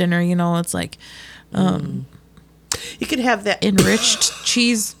cheese dinner. It's like You could have that. enriched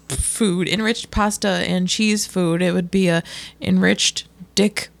cheese food, enriched pasta and cheese food. It would be a enriched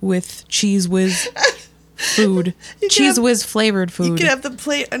dick with Cheese Whiz food. You could Cheese have- Whiz flavored You food. could have the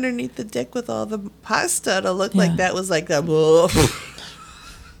plate underneath the dick with all the pasta to look Yeah. like that was like the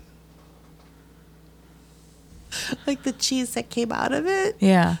like the cheese that came out of it.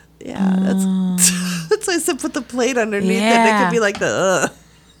 Yeah. Yeah, that's why I said put the plate underneath it. It Yeah. could be like the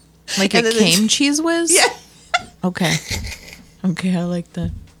Like And a then the came Cheese Whiz? Yeah. Okay. Okay, I like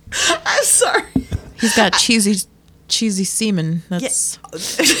that. I'm sorry. He's got cheesy semen. That's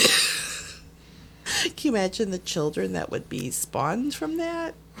Can you imagine the children that would be spawned from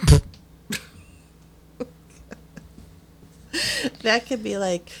that? That could be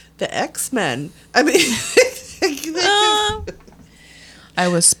like the X-Men. I mean, I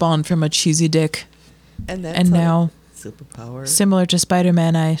was spawned from a cheesy dick. and that's And how- now, superpower. similar to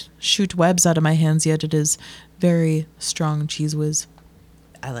Spider-Man, I shoot webs out of my hands, yet it is very strong Cheese Whiz.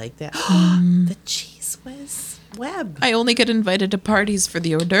 I like that. The cheese whiz web. I only get invited to parties for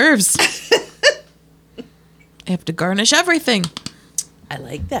the hors d'oeuvres. I have to garnish everything. I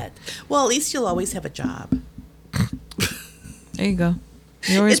like that. Well, at least you'll always have a job. There you go.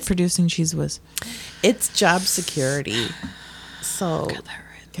 You're always It's- producing Cheese Whiz. It's job security. So Got that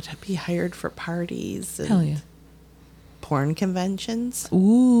right. could I be hired for parties and Hell yeah. porn conventions?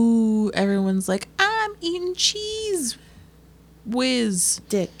 Ooh, everyone's like, I'm eating Cheese Whiz.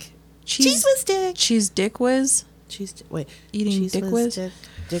 Dick. Cheese Cheese whiz dick. Cheese Dick Whiz? Wait. Eating cheese dick whiz?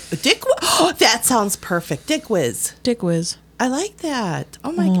 Dick. Dick. Oh, that sounds perfect. Dick whiz. Dick Whiz. I like that.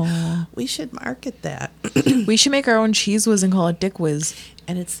 Oh my god, we should market that. We should make our own cheese whiz and call it Dick Whiz.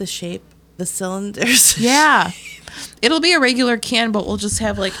 And it's the shape, the cylinders. Yeah. It'll be a regular can, but we'll just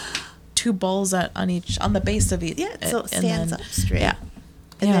have like 2 balls on the base of each. Yeah, so it and stands then- up straight. Yeah.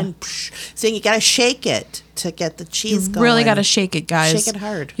 And Yeah. then, so you gotta shake it to get the cheese You going. really got to shake it, guys. Shake it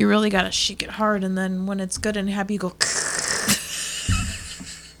hard. You really got to shake it hard, and then when it's good and happy, you go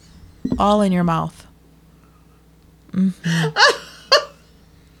all in your mouth.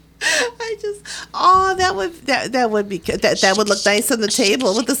 I just, that would be good. That would look nice on the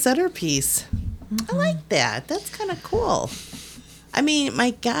table with the centerpiece. I like that. That's kind of cool. I mean,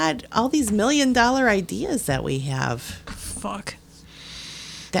 my God, all these $1 million ideas that we have. Fuck.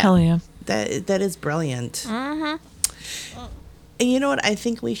 That, Hell yeah. That is brilliant. And you know what I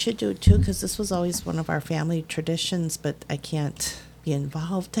think we should do too, because this was always one of our family traditions, but I can't be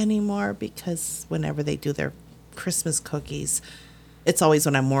involved anymore because whenever they do their Christmas cookies, it's always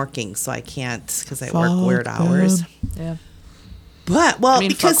when I'm working, so I can't because I work weird hours. Yeah. But well,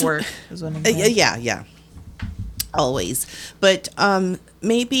 because fuck work is what I'm yeah, always. But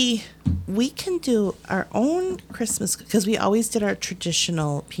maybe we can do our own Christmas because we always did our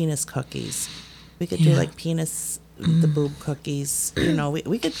traditional penis cookies. We could do like penis the boob cookies. You know,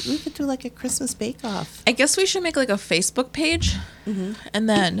 we could do like a Christmas bake off. I guess we should make like a Facebook page, and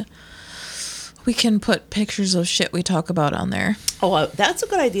then we can put pictures of shit we talk about on there. Oh, that's a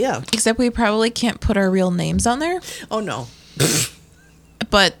good idea. Except we probably can't put our real names on there. Oh no.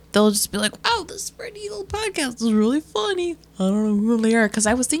 But they'll just be like, wow, this Spread Eagle podcast is really funny. I don't know who they are. Because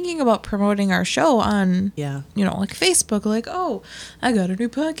I was thinking about promoting our show on, Yeah. like Facebook. Like, oh, I got a new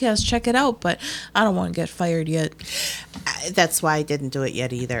podcast. Check it out. But I don't want to get fired yet. That's why I didn't do it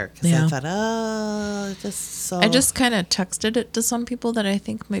yet either. Because Yeah. I thought, oh, just so. I just kind of texted it to some people that I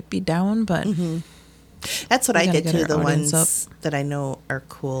think might be down. But That's what we I gotta did get too. our The audience ones that I know are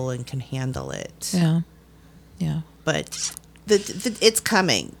cool and can handle it. yeah. Yeah. But it's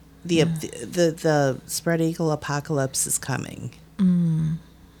coming. The Spread Eagle apocalypse is coming.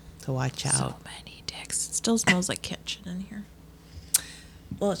 So watch out. So many dicks. It still smells like kitchen in here.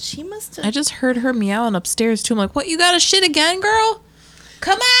 Well, she must have. I just heard her meowing upstairs too. I'm like, what, you got a shit again, girl?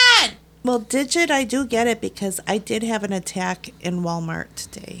 Come on! Well, Digit, I do get it because I did have an attack in Walmart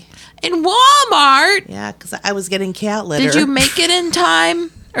today. In Walmart? Yeah, because I was getting cat litter. Did you make it in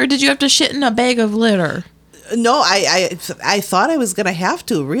time? Or did you have to shit in a bag of litter? No, I thought I was gonna have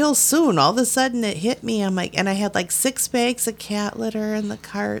to real soon. All of a sudden, it hit me. I'm like, and I had like 6 bags of cat litter in the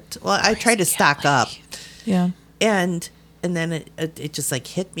cart. Well, I tried to stock up, Yeah. and then it just like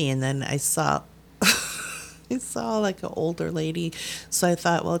hit me, and then I saw like an older lady, so I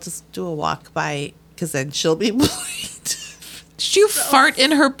thought, well, just do a walk by because then she'll be blind. Did you fart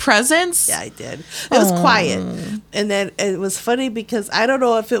in her presence? Yeah, I did. It was quiet, and then it was funny because I don't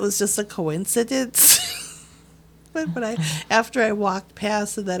know if it was just a coincidence. But after I walked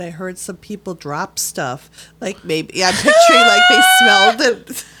past and then I heard some people drop stuff, like maybe I'm picturing like they smelled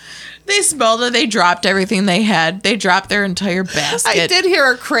it. They smelled it. They dropped everything they had. They dropped their entire basket. I did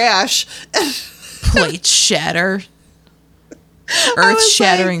hear a crash. Plates shatter. was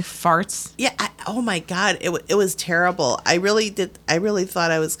Earth-shattering farts. Yeah. Oh my God, it was terrible. I really did. I really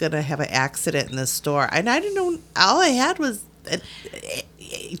thought I was gonna have an accident in the store, and I didn't know. All I had was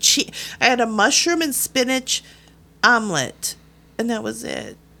I had a mushroom and spinach omelet, and that was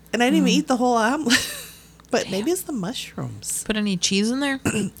it. And I didn't even eat the whole omelet. But maybe it's the mushrooms. Put any cheese in there?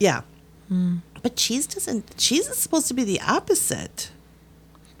 Yeah. But cheese is supposed to be the opposite.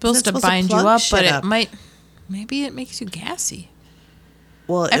 Supposed to supposed to bind you plug up, shit but up. maybe it makes you gassy.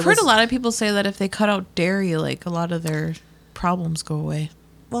 Well, I've heard a lot of people say that if they cut out dairy, like a lot of their problems go away.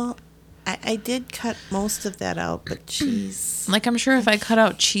 Well, I did cut most of that out, but cheese. Like, I'm sure if I cut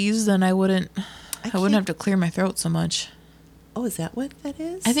out cheese, then I wouldn't can't- have to clear my throat so much. Oh, is that what that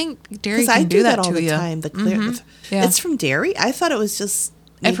is? I think dairy Because can I do that all to the you. time. The clear. Yeah. It's from dairy. I thought it was just.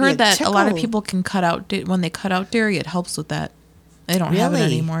 I've maybe heard that a lot of tickle. people can cut out when they cut out dairy. It helps with that. They don't have it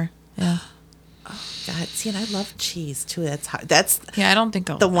Really? anymore. Yeah, God, see, and I love cheese too. That's hard. That's yeah. I don't think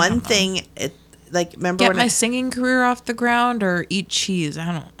the I don't one know. thing. It like remember Get when my singing career off the ground or eat cheese. I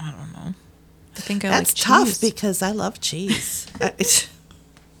don't know. I think I that's like tough cheese. because I love cheese.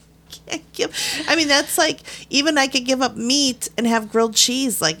 I mean, that's like even I could give up meat and have grilled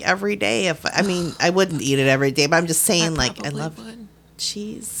cheese like every day. I wouldn't eat it every day, but I'm just saying, like, I probably love would.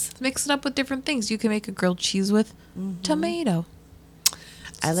 cheese. Mix it up with different things. You can make a grilled cheese with tomato.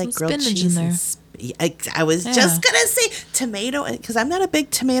 I like Some grilled spinach in cheese. there. I was Yeah. just gonna say tomato because I'm not a big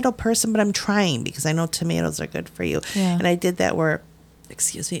tomato person, but I'm trying because I know tomatoes are good for you. Yeah. And I did that where,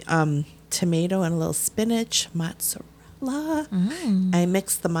 excuse me, tomato and a little spinach, mozzarella. I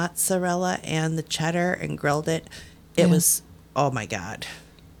mixed the mozzarella and the cheddar and grilled it. It Yeah. was, oh my God.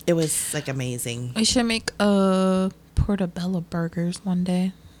 It was like amazing. We should make portobello burgers one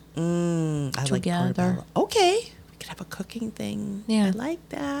day. I like Together. portobello. Okay. We could have a cooking thing. Yeah. I like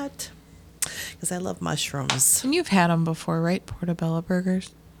that. Because I love mushrooms. And you've had them before, right? Portobello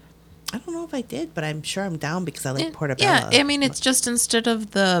burgers. I don't know if I did, but I'm sure I'm down because I like It- portobello. Yeah, I mean, it's just instead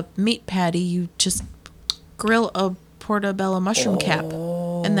of the meat patty, you just grill a portobello mushroom cap.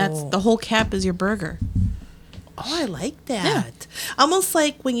 And that's the whole cap is your burger. Oh, I like that. Almost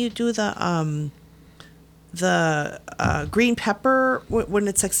like when you do the green pepper, when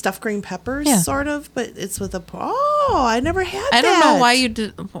it's like stuffed green peppers, Yeah. sort of, but it's with a. Oh, I never had that. I don't know why you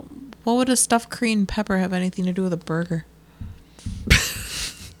did. What would a stuffed green pepper have anything to do with a burger?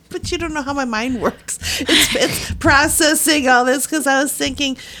 But you don't know how my mind works. It's processing all this because I was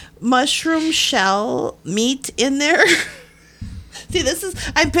thinking mushroom shell meat in there. See,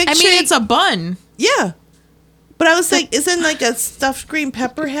 I'm picturing. I mean, it's a bun. Yeah. But I was like, isn't like a stuffed green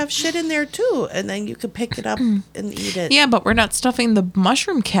pepper have shit in there too? And then you could pick it up and eat it. Yeah, but we're not stuffing the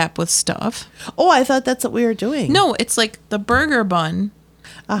mushroom cap with stuff. Oh, I thought that's what we were doing. No, it's like the burger bun.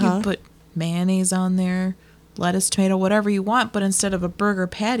 Uh-huh. You put mayonnaise on there, lettuce, tomato, whatever you want, but instead of a burger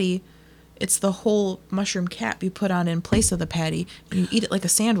patty, it's the whole mushroom cap you put on in place of the patty, and you eat it like a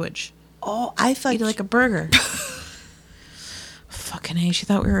sandwich. Oh, I thought. Eat it like a burger. Fucking A, she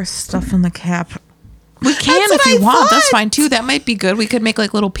thought we were stuffing the cap. We can That's if what you I want. That's thought. fine too. That might be good. We could make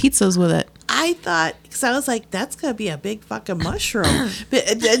like little pizzas with it. I thought, because I was like, that's going to be a big fucking mushroom. But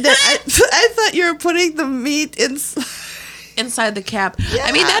then I thought you were putting the meat in. Inside the cap. Yeah.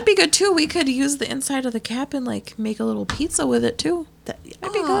 I mean, that'd be good too. We could use the inside of the cap and like make a little pizza with it too. That'd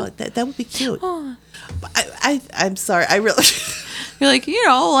be good. That would be cute. Oh. But I'm sorry. I really. You're like,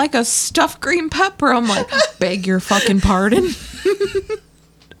 like a stuffed green pepper. I'm like, beg your fucking pardon.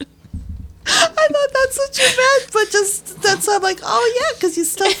 I thought that's what you meant, but just that's why I'm like, oh yeah, because you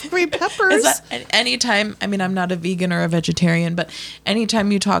stuff green peppers. Is that anytime? I mean, I'm not a vegan or a vegetarian, but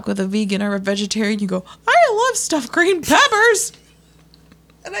anytime you talk with a vegan or a vegetarian, you go, I love stuffed green peppers.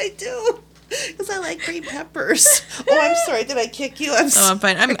 And I do, because I like green peppers. Oh, I'm sorry. Did I kick you? I'm Oh, sorry. I'm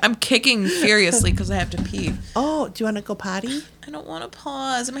fine. I'm kicking furiously because I have to pee. Oh, do you want to go potty? I don't want to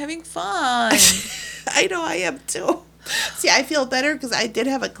pause. I'm having fun. I know I am too. See, I feel better because I did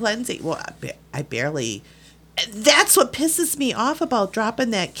have a cleansing. Well, I barely. That's what pisses me off about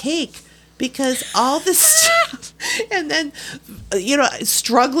dropping that cake, because all this stuff, and then,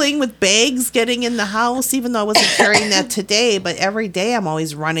 struggling with bags getting in the house, even though I wasn't carrying that today, but every day I'm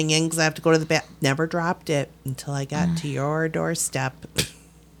always running in because I have to go to the bath. Never dropped it until I got to your doorstep.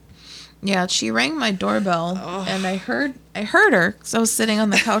 Yeah, she rang my doorbell, and I heard her because I was sitting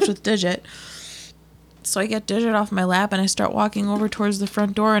on the couch with Digit. So I get Digit off my lap, and I start walking over towards the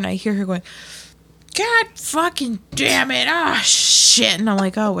front door, and I hear her going, God fucking damn it, shit. And I'm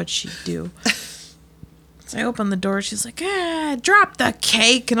like, oh, what'd she do? So I open the door, she's like, drop the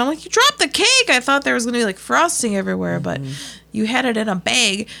cake. And I'm like, you dropped the cake? I thought there was going to be like frosting everywhere, but you had it in a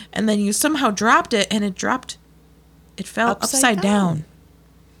bag, and then you somehow dropped it, and it fell upside down.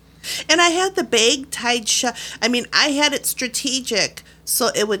 And I had the bag tied shut. I mean, I had it strategic so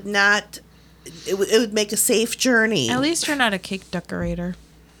it would not. It would make a safe journey. At least you're not a cake decorator.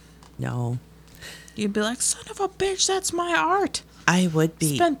 No, You'd be like, son of a bitch, that's my art. I would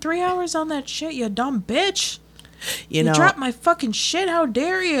be. Spent 3 hours on that shit, you dumb bitch. You You know, dropped my fucking shit, how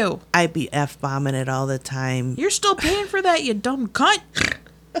dare you? I'd be F-bombing it all the time. You're still paying for that, you dumb cunt.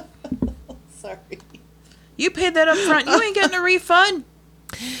 Sorry. You paid that up front, you ain't getting a refund.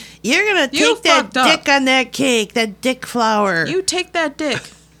 You're going to You take that fucked up. dick on that cake, that dick flour. You take that dick.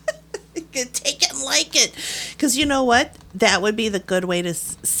 You can take it and like it. Because you know what? That would be the good way to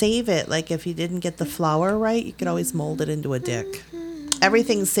save it. Like if you didn't get the flour right, you could always mold it into a dick.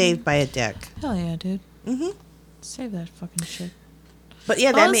 Everything's saved by a dick. Hell yeah, dude. Mm-hmm. Save that fucking shit. But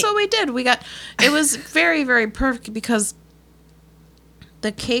yeah, Well, that that's what we did. It was very, very perfect because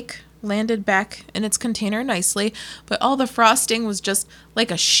the cake landed back in its container nicely, but all the frosting was just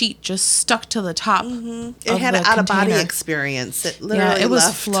like a sheet just stuck to the top. it had an out-of-body experience. It literally Yeah, it was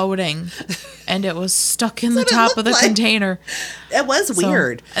left. floating, and it was stuck in the what it top of the looked like. container. It was So-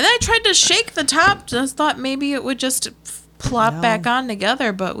 weird. And then I tried to shake the top. Just thought maybe it would just plop No. back on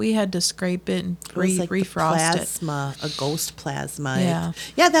together, but we had to scrape it and It was like the refrost it. plasma, a ghost plasma. Yeah.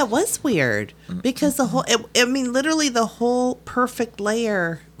 Yeah, that was weird because the whole, literally the whole perfect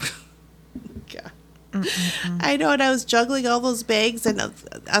layer. God. I know, and I was juggling all those bags, and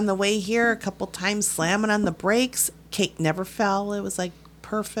on the way here, a couple times slamming on the brakes. Cake never fell. It was like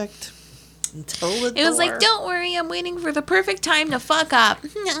perfect. until the It was door. like, don't worry, I'm waiting for the perfect time to fuck up.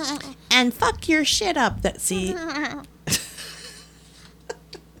 And fuck your shit up. That see.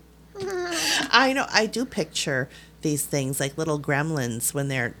 I know. I do picture these things like little gremlins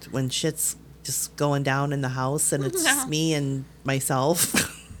when shit's just going down in the house and it's just me and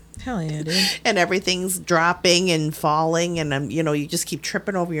myself. Hell yeah, dude. And everything's dropping and falling and you just keep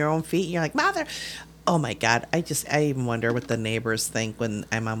tripping over your own feet and you're like, mother. Oh my God. I even wonder what the neighbors think when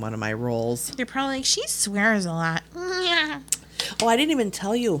I'm on one of my rolls. They're probably like, she swears a lot. Oh, I didn't even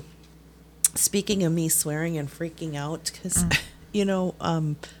tell you. Speaking of me swearing and freaking out, because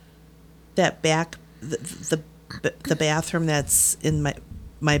that back the bathroom that's in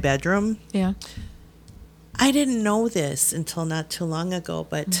my bedroom. Yeah. I didn't know this until not too long ago,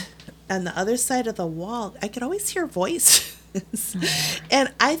 but on the other side of the wall, I could always hear voices.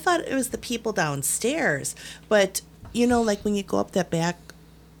 And I thought it was the people downstairs. But, like when you go up that back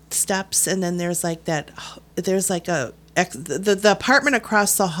steps and then there's like the apartment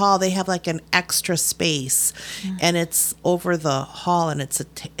across the hall, they have like an extra space and it's over the hall and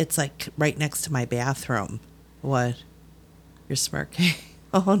it's like right next to my bathroom. What? You're smirking.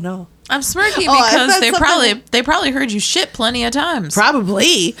 Oh no. I'm smirking Oh, I because thought they probably heard you shit plenty of times.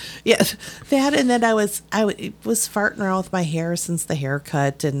 Probably. Yeah. That and then I was farting around with my hair since the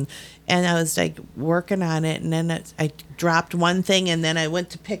haircut and I was like working on it and then I dropped one thing and then I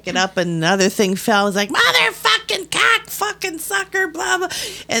went to pick it up and another thing fell. I was like, motherfucking cock fucking sucker, blah blah.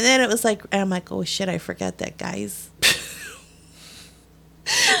 And then it was like, and I'm like, oh shit, I forgot that guy's.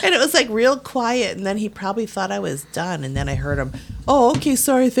 And it was like real quiet and then he probably thought I was done and then I heard him, oh okay,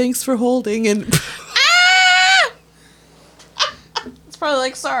 sorry, thanks for holding and It's probably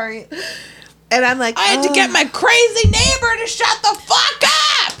like, sorry. and I'm like, I had to get my crazy neighbor to shut the fuck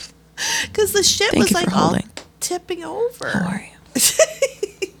up. because the shit Thank was you for like all holding. tipping over. How are you?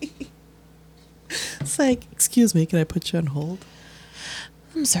 It's like, excuse me, can I put you on hold?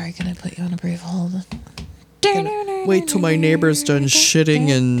 I'm sorry, can I put you on a brief hold? Wait till my neighbor's done shitting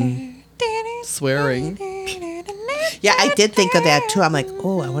and swearing. Yeah, I did think of that too. I'm like,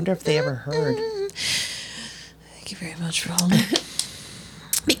 oh, I wonder if they ever heard. Thank you very much for holding.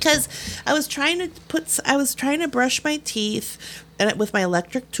 Because I was trying to brush my teeth and with my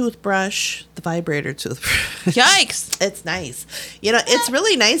electric toothbrush, the vibrator toothbrush. Yikes. It's nice. It's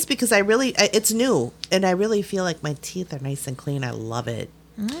really nice because it's new and I really feel like my teeth are nice and clean. I love it.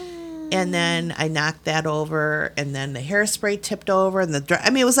 And then I knocked that over, and then the hairspray tipped over, and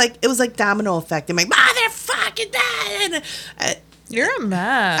it was like domino effect. I'm like, motherfucking that! You're a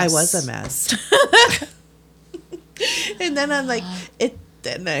mess. I was a mess. And then I'm like,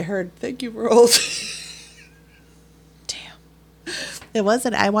 then I heard, thank you for holding. Damn. It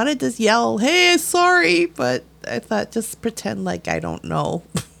wasn't. I wanted to yell, hey, sorry, but I thought just pretend like I don't know.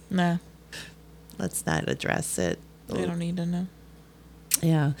 Nah. Let's not address it. They don't need to know.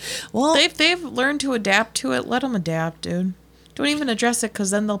 Yeah. Well, They've learned to adapt to it. Let them adapt, dude. Don't even address it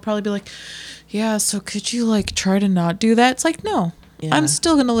because then they'll probably be like, yeah, so could you like try to not do that? It's like, no, Yeah. I'm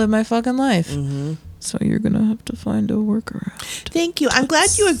still going to live my fucking life. Mm-hmm. So you're going to have to find a workaround. thank you. I'm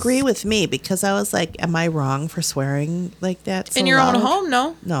glad you agree with me because I was like, am I wrong for swearing like that? So In your own loud? home,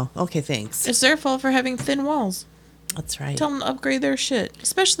 no. No. Okay, thanks. It's their fault for having thin walls. That's right. Tell them to upgrade their shit,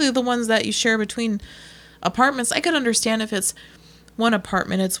 especially the ones that you share between apartments. I could understand if it's one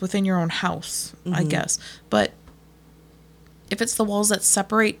apartment, it's within your own house, I guess. But if it's the walls that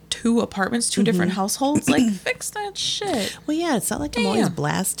separate two apartments, two different households, like fix that shit. Well, yeah, it's not like I'm always Damn.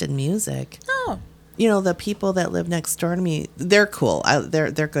 blasting music. No. The people that live next door to me, they're cool.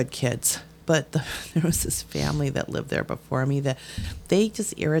 They're good kids. But there was this family that lived there before me that they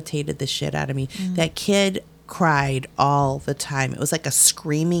just irritated the shit out of me. That kid cried all the time. It was like a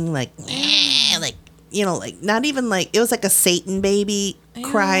screaming, like not even like, it was like a Satan baby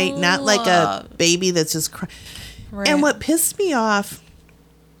cry, not like a baby that's just crying. Right. And what pissed me off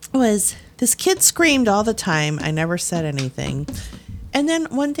was this kid screamed all the time. I never said anything. And then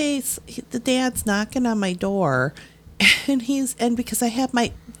one day the dad's knocking on my door and because I have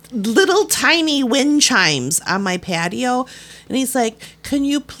my little tiny wind chimes on my patio and he's like, can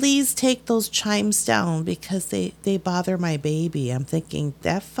you please take those chimes down because they bother my baby. I'm thinking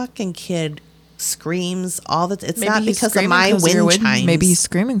that fucking kid screams all the time. It's not because of my wind chimes. Maybe he's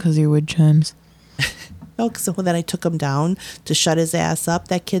screaming because of your wood chimes. No, so when I took him down to shut his ass up,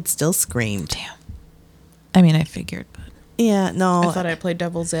 that kid still screamed. Damn. I mean, I figured, but Yeah, no. I thought I'd play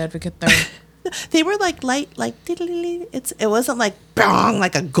devil's advocate there. They were like light, like diddly. It wasn't like bong,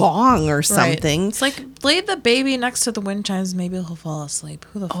 like a gong or something. Right. It's like lay the baby next to the wind chimes. Maybe he'll fall asleep.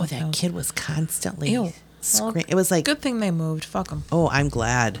 Who the fuck Oh, that knows? kid was constantly. Ew. scream. It was like, Good thing they moved. Fuck them. oh, I'm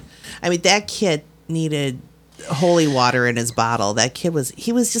glad. I mean, that kid needed holy water in his bottle. That kid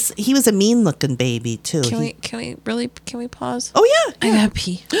he was a mean looking baby too. Can we pause? Oh yeah, I gotta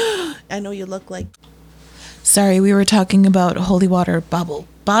pee. I know you look like. Sorry, we were talking about holy water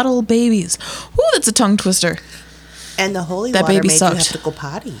bottle babies. Ooh, that's a tongue twister. And the holy That water baby made sucked. you have to go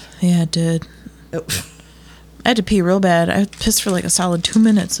potty. Yeah, it did. Oh. I had to pee real bad. I pissed for like a solid 2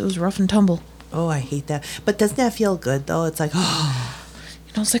 minutes. It was rough and tumble. Oh, I hate that. But doesn't that feel good though? It's like, oh,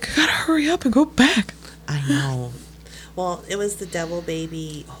 It's like, I gotta hurry up and go back. I know. Well, it was the devil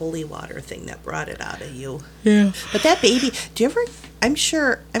baby holy water thing that brought it out of you. Yeah. But that baby, do you ever? I'm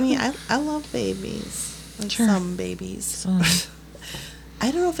sure. I mean, I love babies. Like Sure. some babies. So,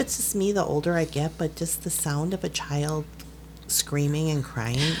 I don't know if it's just me the older I get, but just the sound of a child screaming and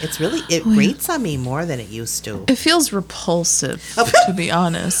crying, it grates on me more than it used to. it feels repulsive, to be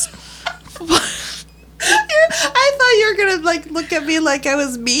honest. I thought you were gonna like look at me like I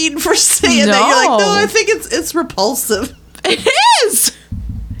was mean for saying that. You're like, no, No. I think it's repulsive. It is.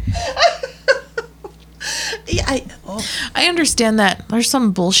 Yeah, I understand that there's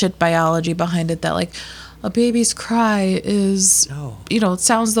some bullshit biology behind it that like a baby's cry is, No. it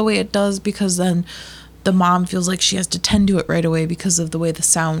sounds the way it does because then the mom feels like she has to tend to it right away because of the way the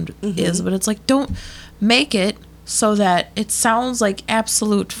sound is. But it's like, don't make it so that it sounds like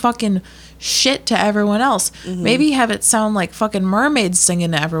absolute fucking shit to everyone else. Maybe have it sound like fucking mermaids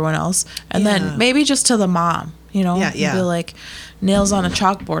singing to everyone else. And Yeah. then maybe just to the mom, Yeah, yeah. Be like nails on a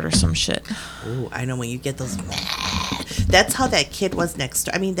chalkboard or some shit. Oh, I know when you get those. That's how that kid was next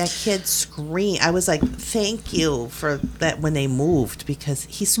door. I mean, that kid screamed. I was like, thank you for that when they moved because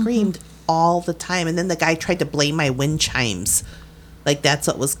he screamed all the time. And then the guy tried to blame my wind chimes. Like that's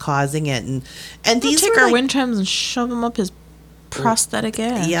what was causing it. And We'll these take were our like, wind chimes and shove them up his prosthetic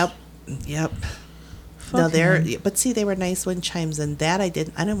ass. Yep. No, Fuck him. but see, they were nice wind chimes, and that I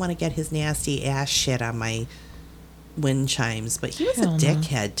didn't want to get his nasty ass shit on my wind chimes. But he was Hell a no.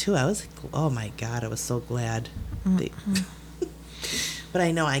 dickhead too. I was, oh my god, I was so glad. But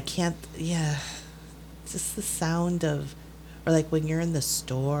I know I can't. Yeah, just the sound of, or like when you're in the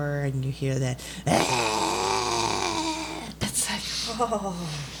store and you hear that. It's like, oh.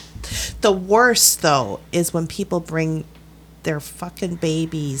 The worst though is when people bring their fucking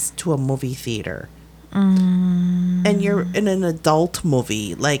babies to a movie theater. And you're in an adult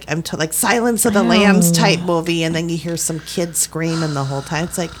movie, like like Silence of the Lambs type movie, and then you hear some kid screaming the whole time.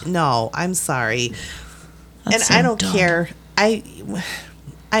 It's like, no, I'm sorry, That's and I so don't dumb. care.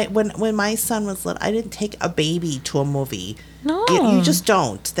 When my son was little, I didn't take a baby to a movie. No. You just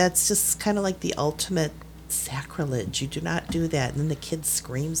don't. That's just kind of like the ultimate sacrilege. You do not do that, and then the kid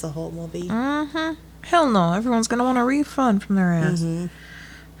screams the whole movie. Mm-hmm. Hell no. Everyone's gonna want a refund from their ass. Mm-hmm.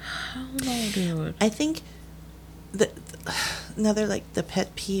 Hell no, dude. I think another like the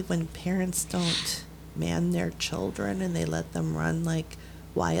pet peeve when parents don't man their children and they let them run like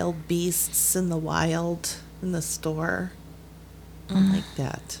wild beasts in the wild in the store. I don't like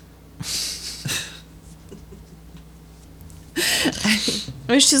that.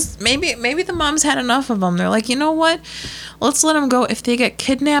 It's just maybe the moms had enough of them. They're like, you know what? Let's let them go. If they get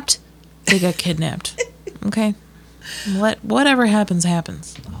kidnapped, they get kidnapped. Okay. Whatever happens,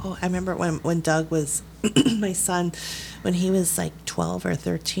 happens. Oh, I remember when Doug was my son, when he was like 12 or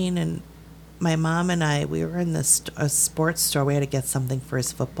 13, and my mom and we were in a sports store. We had to get something for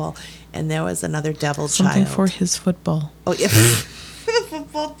his football, and there was another devil Something child. for his football. Oh, yeah. The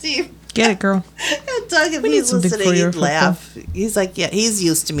football team. Get it, girl. And Doug, if We need he's something for listening, your he'd laugh. He's like, yeah, he's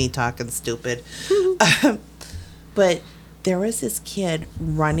used to me talking stupid. But there was this kid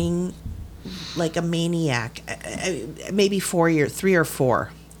running like a maniac, maybe 3 or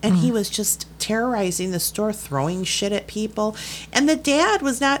 4. And he was just terrorizing the store, throwing shit at people. And the dad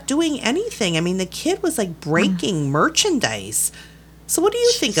was not doing anything. I mean, the kid was like breaking merchandise. So what do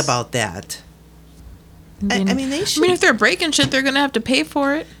you think about that? I mean, they should. I mean, if they're breaking shit, they're gonna have to pay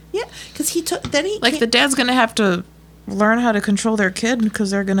for it. Yeah, because he took. Then he Like the dad's gonna have to learn how to control their kid because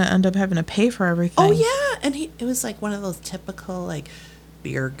they're gonna end up having to pay for everything. Oh yeah, and it was like one of those typical like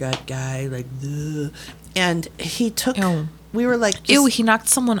beer gut guy, like, ugh. And he took. Ew. We were like, Ew, he knocked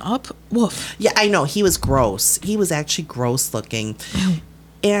someone up. Woof. yeah, I know he was gross. He was actually gross looking. Ew.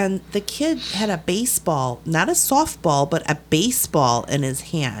 And the kid had a baseball, not a softball, but a baseball in his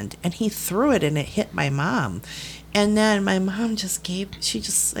hand, and he threw it and it hit my mom. And then my mom she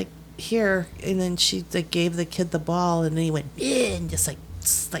just like, here, and then she like gave the kid the ball, and then he went, "Eh," and just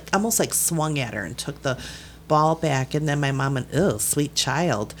like almost like swung at her and took the ball back. And then my mom went, "Oh, sweet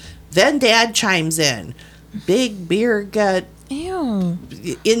child." Then dad chimes in, big beer gut Ew.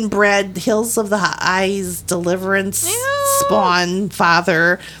 inbred Hills of the Eyes deliverance Ew. spawn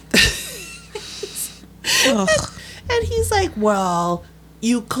father. Ugh. And he's like, well,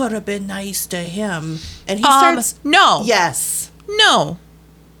 you could have been nice to him. And he starts. No. Yes. No.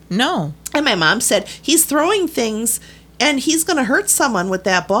 No. And my mom said, he's throwing things and he's going to hurt someone with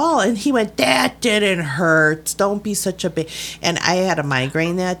that ball. And he went, that didn't hurt. Don't be such a big. And I had a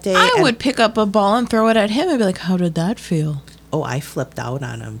migraine that day. I and- would pick up a ball and throw it at him and be like, how did that feel? Oh, I flipped out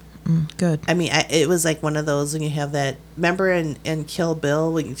on him. Good. I mean, it was like one of those when you have that. Remember in Kill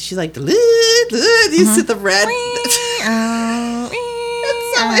Bill, when she's like, you see the red.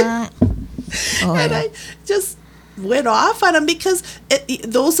 Oh, And yeah. I just went off on him because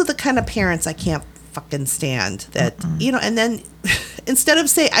those are the kind of parents I can't fucking stand. That, and then instead of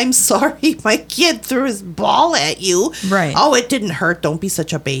saying, I'm sorry, my kid threw his ball at you. Right. Oh, it didn't hurt. Don't be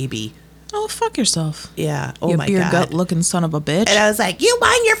such a baby. Oh, fuck yourself. Yeah. Oh, You my beer God. gut looking son of a bitch. And I was like, you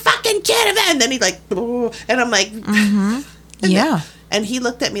won your fucking kid event. And then he like, "Oh," and I'm like, Yeah. and he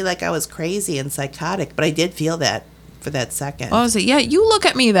looked at me like I was crazy and psychotic, but I did feel that for that second. I was like, yeah, you look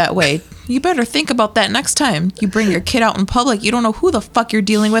at me that way. You better think about that next time you bring your kid out in public. You don't know who the fuck you're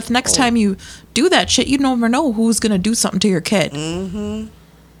dealing with. Next time you do that shit, you never know who's going to do something to your kid. Mm-hmm.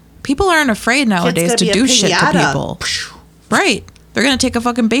 People aren't afraid nowadays Kid's to gonna be do a shit to pinata. people. Right. They're going to take a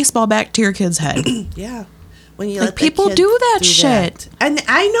fucking baseball bat to your kid's head. Yeah. When you Like, let the people kid do that shit. And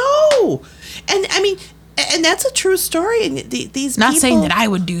I know. And I mean, and that's a true story. And these Not people, saying that I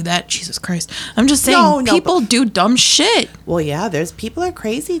would do that. Jesus Christ. I'm just saying No, people do dumb shit. Well, yeah, there's people are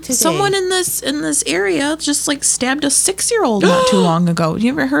crazy today. Someone in this area just like stabbed a 6-year-old not too long ago.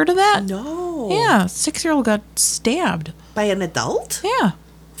 You ever heard of that? No. Yeah, 6-year-old got stabbed. By an adult? Yeah.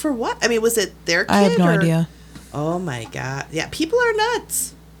 For what? I mean, was it their kid? I have no or- idea. Oh my God. Yeah, people are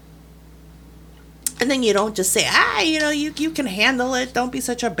nuts. And then you don't just say, you can handle it. Don't be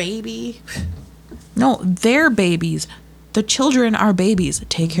such a baby. No, they're babies. The children are babies.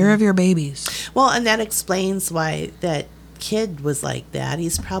 Take care of your babies. Well, and that explains why that kid was like that.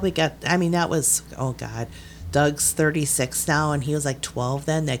 He's probably got, that was, oh God, Doug's 36 now and he was like 12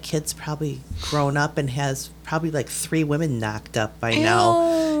 then. That kid's probably grown up and has probably like 3 women knocked up by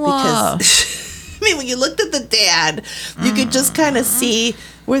now. Ew. Because, I mean, when you looked at the dad, you could just kind of see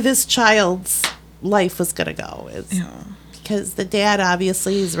where this child's life was going to go. Because the dad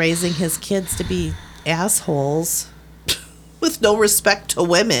obviously is raising his kids to be assholes with no respect to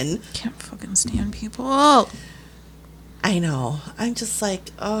women. Can't fucking stand people. I know. I'm just like,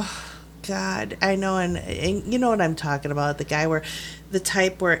 oh, God. I know. And you know what I'm talking about. The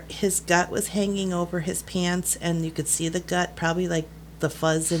type where his gut was hanging over his pants and you could see the gut, probably like the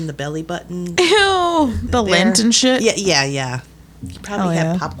fuzz in the belly button. Ew. The there. lint and shit. Yeah. He probably Hell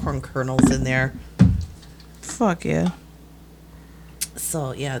had yeah. popcorn kernels in there. Fuck yeah.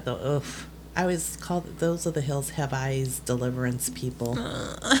 So, yeah, I always call those are the Hills Have Eyes deliverance people.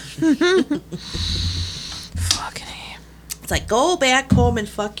 Fucking A. It's like, go back home and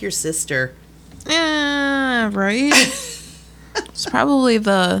fuck your sister. Yeah, right? It's probably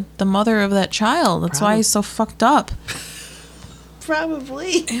the mother of that child. That's why he's so fucked up.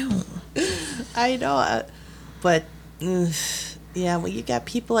 Probably. Ew. I know. But, yeah, when you got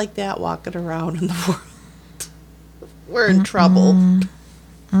people like that walking around in the world, we're in trouble.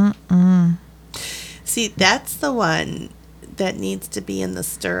 See, that's the one that needs to be in the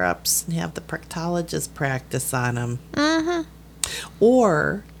stirrups and have the proctologist practice on him. Mm-hmm.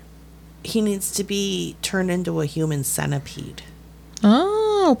 Or he needs to be turned into a human centipede.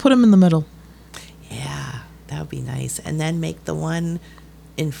 Oh, put him in the middle. Yeah, that would be nice. And then make the one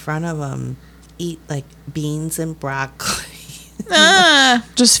in front of him eat like beans and broccoli.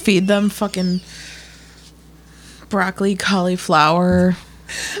 Just feed them fucking broccoli, cauliflower,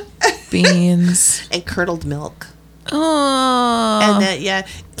 beans. And curdled milk. Oh. And that, yeah,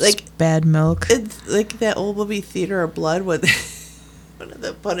 like bad milk. it's like that old movie Theater of Blood with one of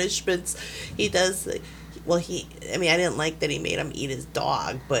the punishments he does. I didn't like that he made him eat his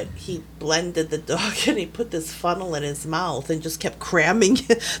dog, but he blended the dog and he put this funnel in his mouth and just kept cramming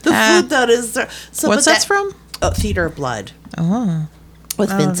the food down his throat. So, What's that from? Theater of Blood Oh.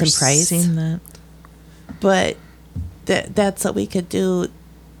 with I've never Vincent Price. seen that. But that's what we could do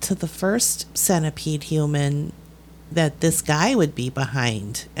to the first centipede human that this guy would be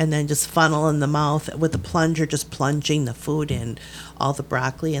behind, and then just funnel in the mouth with a plunger, just plunging the food in, all the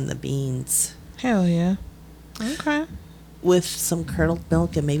broccoli and the beans Hell yeah. Okay. with some curdled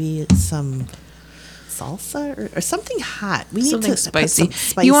milk and maybe some salsa or something hot. We need Something to put spicy. some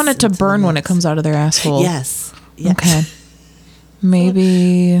spice You want it to into the burn when it mix. comes out of their asshole. Yes. Yes. Okay.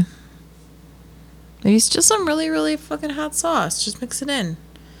 Maybe Maybe it's just some really, really fucking hot sauce. Just mix it in.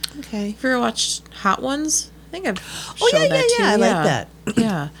 Okay. If you ever watched Hot Ones, I think I've Oh, showed yeah, that to you. I like that.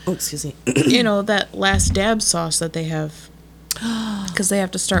 Yeah. Oh, excuse me. You know, that last dab sauce that they have. Because they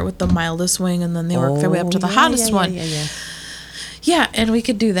have to start with the mildest wing and then they work their way up to the hottest one. Yeah. Yeah, and we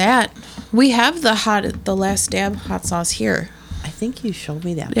could do that. We have the last dab hot sauce here. I think you showed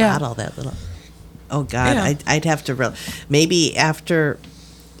me that Yeah. bottle, that little. Oh God, Yeah. I'd have to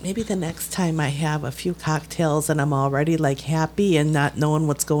maybe the next time I have a few cocktails and I'm already like happy and not knowing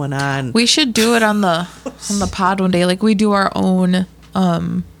what's going on. We should do it on the pod one day. Like we do our own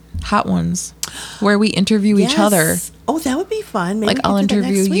hot ones where we interview each other. Yes. Oh, that would be fun. Maybe Like we I'll could do that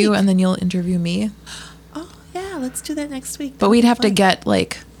interview next you week. and then you'll interview me. Oh yeah, let's do that next week. But we'd have to get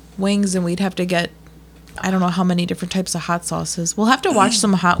like wings and we'd have to get I don't know how many different types of hot sauces. We'll have to watch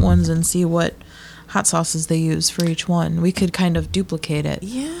some hot ones and see what hot sauces they use for each one. We could kind of duplicate it.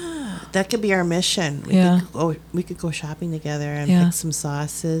 Yeah, that could be our mission. Yeah. We could go shopping together and Yeah. pick some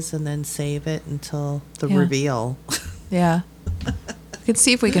sauces and then save it until the Yeah. reveal. Yeah. We could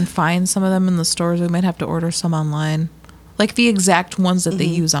see if we can find some of them in the stores. We might have to order some online. Like the exact ones that they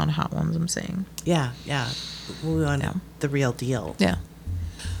use on hot ones, I'm saying. Yeah. We want Yeah. the real deal. Yeah.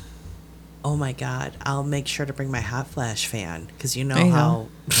 Oh my God, I'll make sure to bring my hot flash fan because you know There you how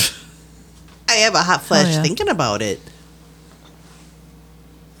I have a hot flash yeah. thinking about it.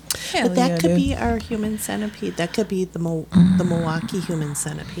 Yeah, But that yeah, could dude. be our human centipede. That could be the Milwaukee human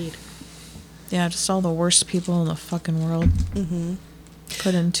centipede. Yeah, just all the worst people in the fucking world.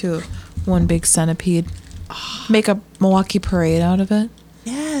 Put into one big centipede. Make a Milwaukee parade out of it.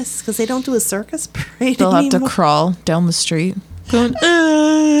 Yes, because they don't do a circus parade They'll have to anymore. crawl down the street. Going,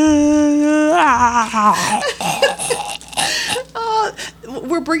 Oh,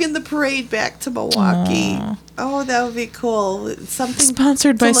 we're bringing the parade back to Milwaukee. Oh, that would be cool. Something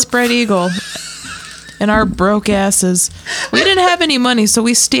Sponsored to by look Spread Eagle. And our broke asses. We didn't have any money, so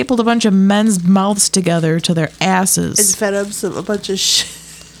we stapled a bunch of men's mouths together to their and asses. fed up a bunch of shit.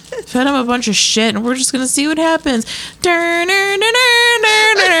 Fed them a bunch of shit, and we're just gonna see what happens. I'm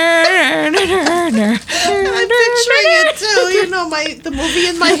picturing it too. You know, the movie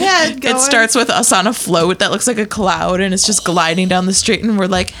in my head. Going. It starts with us on a float that looks like a cloud, and it's just gliding down the street, and we're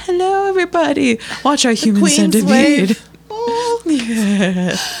like, "Hello, everybody! Watch our human Queen's centipede." wave. Oh.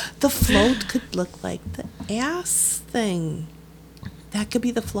 Yeah. The float could look like the ass thing. That could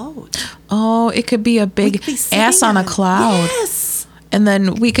be the float. Oh, it could be a We big could be sitting ass on a it. cloud. Yes. And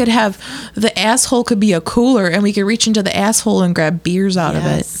then we could have the asshole could be a cooler, and we could reach into the asshole and grab beers out of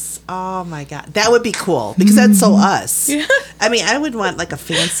it. Yes. Oh my God, that would be cool because that's so us. Yeah. I mean, I would want like a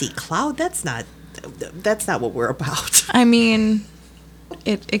fancy cloud. That's not what we're about. I mean,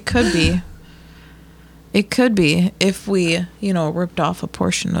 it could be. It could be if we, ripped off a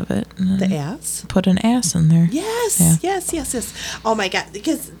portion of it and The ass. put an ass in there. Yes, Yeah. yes. Oh my God,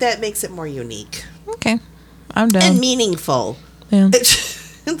 because that makes it more unique Okay, I'm down. and meaningful. Yeah,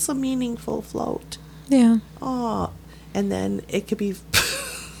 It's a meaningful float. yeah. Oh, and then it could be.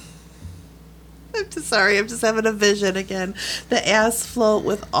 I'm just sorry. I'm just having a vision again. The ass float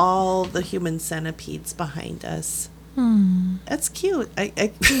with all the human centipedes behind us. That's cute.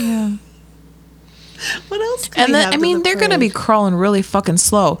 Yeah. What else? Could And we then, have in the they're gonna be parade? crawling really fucking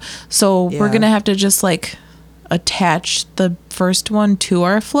slow. So we're Yeah. gonna have to just like attach the first one to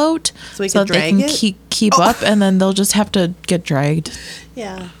our float So we that can they drag can it? keep Oh. up, and then they'll just have to get dragged.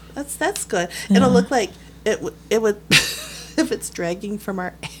 Yeah, that's good. It'll look like it would if it's dragging from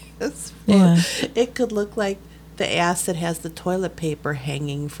our ass. Yeah. It could look like the ass that has the toilet paper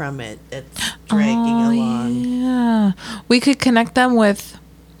hanging from it. It's dragging along. Yeah, we could connect them with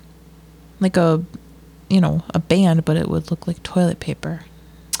like a band, but it would look like toilet paper.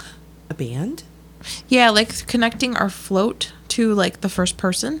 A band? Yeah, like connecting our float to like the first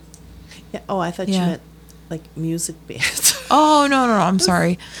person. Yeah. Oh, I thought you Yeah. meant like music bands. Oh no, I'm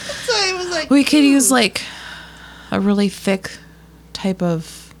sorry. So I was like, We could use like a really thick type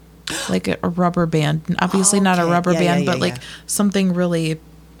of like a rubber band. Obviously not a okay. rubber Yeah, band, yeah, but like yeah. something really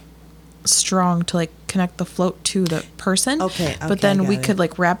strong to like connect the float to the person. Okay, But okay, then got we it. could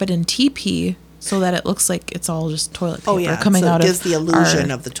like wrap it in TP so that it looks like it's all just toilet paper Oh yeah, coming so out it gives of the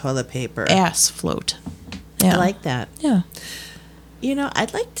illusion our of the toilet paper. ass float. Yeah. I like that. Yeah.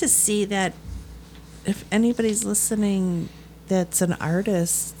 I'd like to see that. If anybody's listening, that's an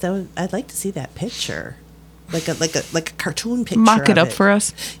artist, I'd like to see that picture, like a cartoon picture. Mock it of up for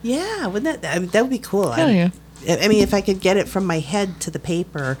us. Yeah, wouldn't that would be cool? Hell yeah. I mean, if I could get it from my head to the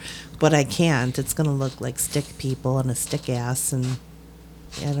paper, but I can't. It's gonna look like stick people and a stick ass, and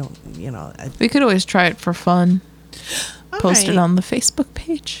I don't. We could always try it for fun. All Post it right. on the Facebook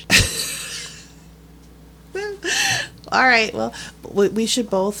page. All right. Well, we should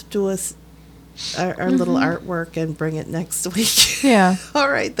both do our little artwork and bring it next week. Yeah. All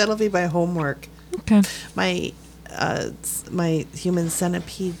right. That'll be my homework. Okay. My human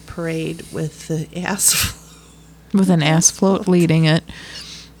centipede parade with the ass. With an ass float leading it.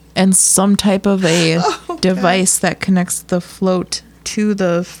 And some type of a device that connects the float to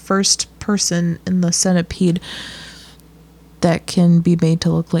the first person in the centipede that can be made to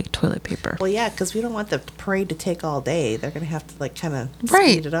look like toilet paper. Well, yeah, because we don't want the parade to take all day. They're going to have to, like, kind of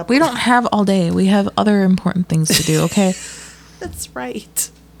Right. speed it up. We don't have all day. We have other important things to do, okay? That's right.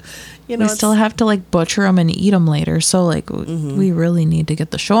 You know, We still have to, like, butcher them and eat them later. So, like, we really need to get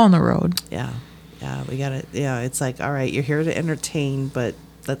the show on the road. Yeah. Yeah, we got to, it's like, all right, you're here to entertain, but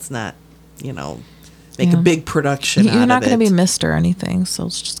let's not, make a big production out of it. You're not going to be missed or anything, so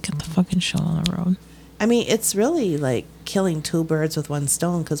let's just get the fucking show on the road. I mean, it's really like killing two birds with one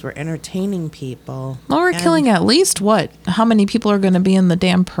stone because we're entertaining people. Well, we're killing at least what? How many people are going to be in the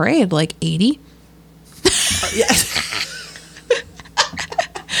damn parade? Like 80? Yeah.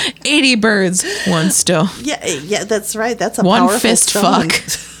 80 birds, one stone. Yeah, that's right. That's a One powerful fist stone.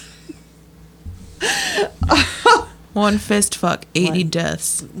 fuck. One fist fuck, 80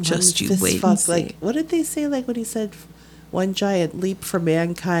 deaths. Just you Fist wait fuck, and see. like, what did they say? Like when he said, one giant leap for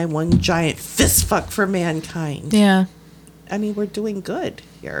mankind, one giant fist fuck for mankind. Yeah. I mean, we're doing good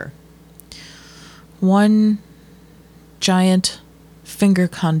here. One giant finger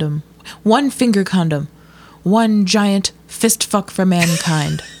condom. One finger condom. One giant fist fuck for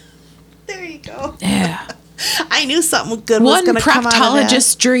mankind. There you go. Yeah. I knew something good was One going to come out of that.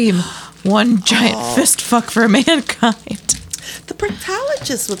 proctologist dream. One giant fist fuck for mankind. The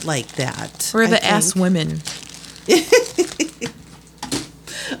proctologist would like that. We're I the ass think. women.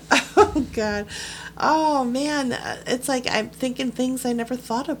 Oh, God. Oh, man. It's like I'm thinking things I never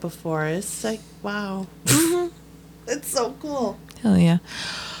thought of before. It's like, wow. It's so cool. Hell yeah.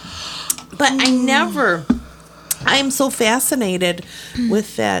 But I'm so fascinated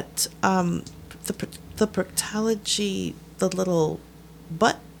with that, the proctology, the little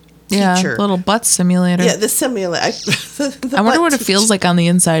butt Yeah, teacher. little butt simulator. Yeah, the simulator. I wonder what it feels like on the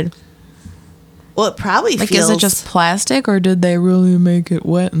inside. Well, it probably Like, feels. is it just plastic, or did they really make it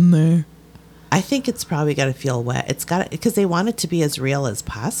wet in there? I think it's probably got to feel wet. It's got because they want it to be as real as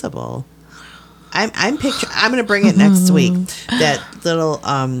possible. I'm picturing. I'm going to bring it next week. That little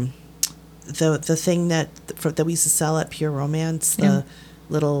the thing that we used to sell at Pure Romance, the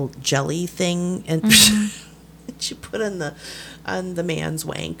little jelly thing, and that you put on the man's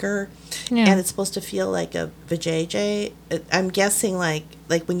wanker, and it's supposed to feel like a vajayjay. I'm guessing like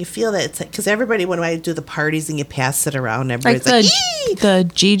when you feel that, it's like because everybody when I do the parties and you pass it around, everybody's like the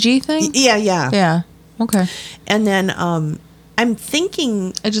GG thing. Yeah. Yeah. Okay. And then I'm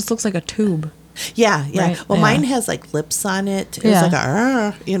thinking It just looks like a tube. Yeah. Right, Well, yeah. mine has like lips on it. It's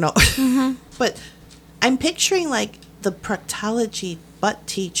Yeah. like But I'm picturing like the proctology butt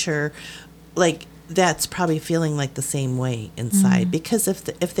teacher, like that's probably feeling like the same way inside because if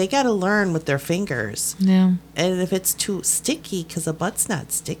they got to learn with their fingers, Yeah. and if it's too sticky because the butt's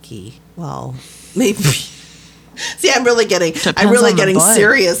not sticky, well, maybe. See, I'm really getting on the butt.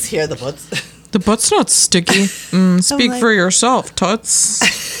 serious here. The butt's. The butt's not sticky. Speak like- for yourself, Tuts.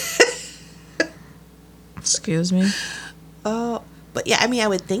 Excuse me. Oh, but yeah, I mean, I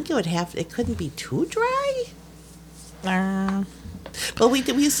would think it couldn't be too dry. Well, we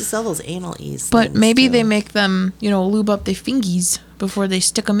used to sell those anal ease. But things, maybe too. they make them, lube up their fingies before they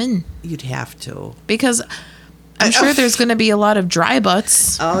stick them in. You'd have to. Because I'm sure there's going to be a lot of dry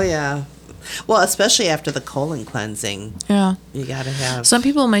butts. Oh yeah. Well, especially after the colon cleansing, Yeah. you gotta have. Some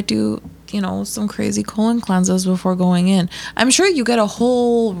people might do, some crazy colon cleanses before going in. I'm sure you get a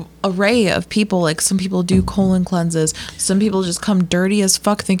whole array of people. Like some people do colon cleanses. Some people just come dirty as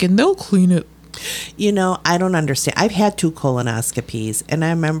fuck thinking they'll clean it. I don't understand. I've had 2 colonoscopies, and I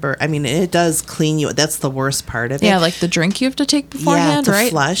remember. I mean, it does clean you. That's the worst part of it. Yeah, like the drink you have to take beforehand, to right?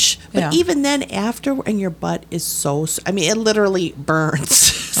 flush. But Yeah. even then, after, and your butt is so. I mean, it literally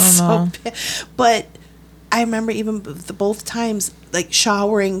burns. Oh, no. bad. But I remember even both times, like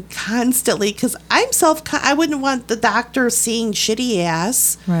showering constantly because I wouldn't want the doctor seeing shitty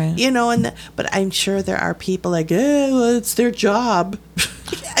ass, Right. But I'm sure there are people like, well, it's their job.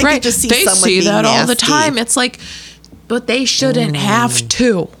 I Right. could just see They someone see being that all the nasty. time. It's like, but they shouldn't have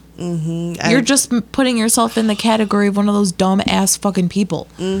to. You're just putting yourself in the category of one of those dumb ass fucking people.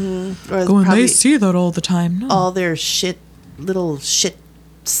 Or Going, probably they see that all the time. No. all their little shit.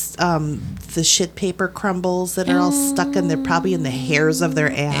 The shit paper crumbles that are all stuck in. They're probably in the hairs of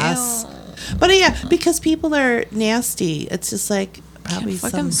their ass. But yeah, because people are nasty. It's just like probably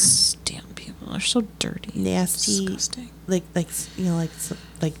Fucking some. stand people. they're so dirty. nasty, Disgusting. like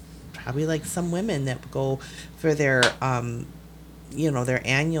like probably like some women that go for their their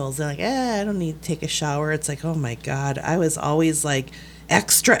annuals. They're like, I don't need to take a shower. It's like, oh my god, I was always like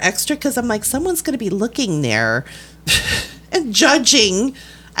extra because I'm like, someone's gonna be looking there and judging.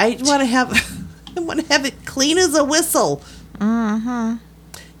 I want to have it clean as a whistle. Mm-hmm.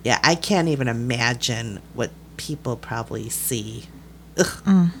 Yeah, I can't even imagine what people probably see.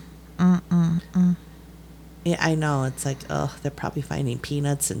 Ugh. Yeah, I know. It's like, oh, they're probably finding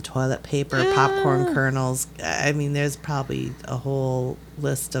peanuts and toilet paper, popcorn kernels. I mean, there's probably a whole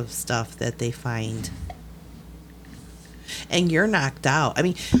list of stuff that they find. And you're knocked out. I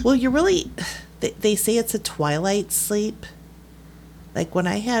mean, well, you're really, they say it's a twilight sleep. Like when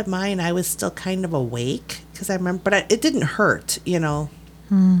I had mine, I was still kind of awake because I remember, but it didn't hurt, you know.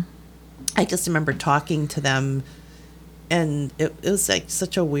 I just remember talking to them, and it was like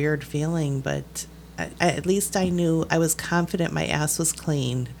such a weird feeling, but at least I knew, I was confident my ass was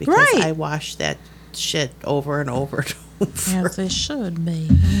clean because Right. I washed that shit over and over and over. As they should be.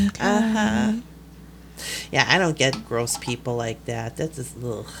 Okay. Uh-huh. Yeah, I don't get gross people like that. That's just,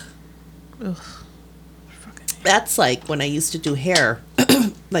 ugh. Ugh. Fucking. That's like when I used to do hair,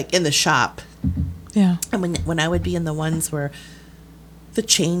 like in the shop. Yeah. And when I would be in the ones where the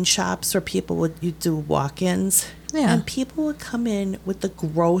chain shops where people would you do walk-ins, Yeah. and people would come in with the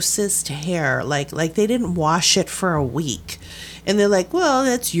grossest hair, like they didn't wash it for a week, and they're like, "Well,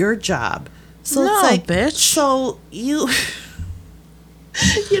 that's your job." So No, it's like, bitch. So you.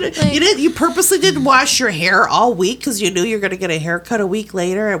 You purposely didn't wash your hair all week because you knew you're going to get a haircut a week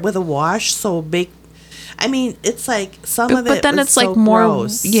later with a wash. So I mean, it's like some of it. But then was it's like so more.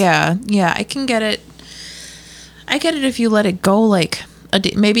 gross. Yeah. I can get it. I get it if you let it go like a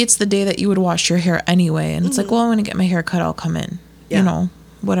day. Maybe it's the day that you would wash your hair anyway, and it's like, well, I'm gonna get my hair cut. I'll come in. Yeah. You know,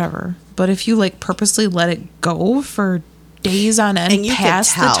 whatever. But if you like purposely let it go for days on end And you could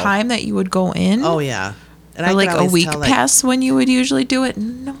past the tell. time that you would go in, Oh yeah, and or could like a always week tell, like, past when you would usually do it,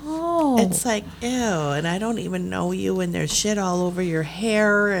 no. It's like, ew, and I don't even know you, and there's shit all over your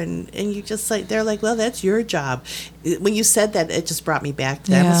hair, and you just like, they're like, well, that's your job. When you said that, it just brought me back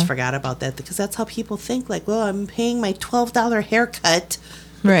to that. I almost Yeah. forgot about that because that's how people think. Like, well, I'm paying my $12 haircut,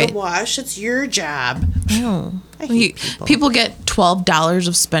 with Right. the wash. It's your job. Ew. I hate people. People get $12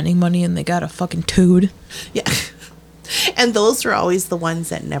 of spending money and they got a fucking toad. Yeah. And those were always the ones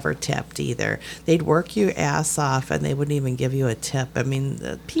that never tipped either. They'd work your ass off and they wouldn't even give you a tip. I mean,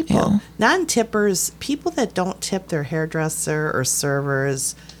 the people, Yeah. non-tippers, people that don't tip their hairdresser or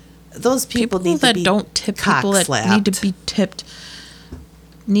servers, those people need to that be don't tip people that need to cock-slapped. be tipped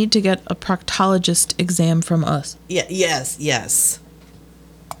need to get a proctologist exam from us. Yeah, yes.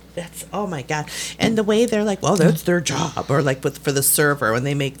 That's, oh my god. And the way they're like, well, that's their job, or like for the server when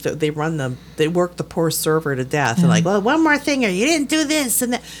they they work the poor server to death. And like, well, one more thing, or you didn't do this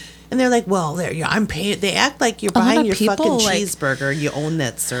and that. And they're like, well, I'm paying. They act like you're A lot buying of your fucking people, like- cheeseburger. You own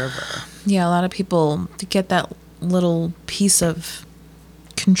that server. Yeah, a lot of people get that little piece of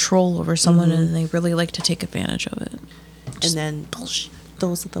control over someone and they really like to take advantage of it. And then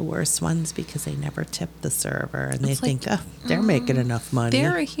those are the worst ones because they never tip the server and they It's like, think, oh, they're making enough money.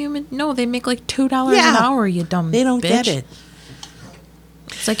 They're a human. No, they make like $2 Yeah. an hour, you dumb They don't bitch. get it.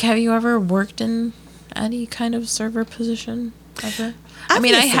 It's like, have you ever worked in any kind of server position ever? I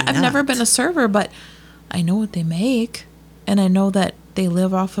mean, Obviously I've never not. been a server, but I know what they make. And I know that they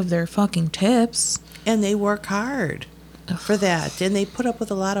live off of their fucking tips. And they work hard for that. And they put up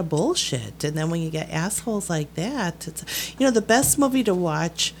with a lot of bullshit. And then when you get assholes like that, it's, the best movie to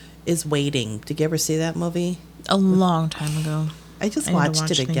watch is Waiting. Did you ever see that movie? A long time ago. I just I need to watched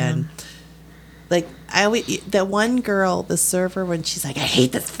watch it it again. again. Like, that one girl, the server, when she's like, I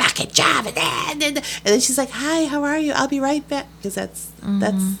hate this fucking job. And then she's like, hi, how are you? I'll be right back. Because that's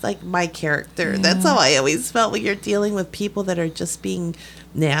like my character. That's how I always felt when you're dealing with people that are just being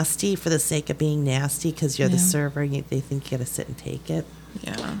nasty for the sake of being nasty because you're the Yeah. server and they think you got to sit and take it.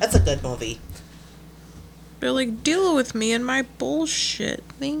 Yeah. That's a good movie. They're like, deal with me and my bullshit.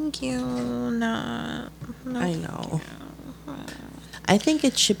 Thank you. Nah. I know. I think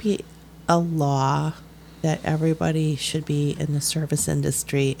it should be a law that everybody should be in the service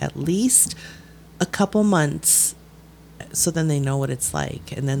industry at least a couple months so then they know what it's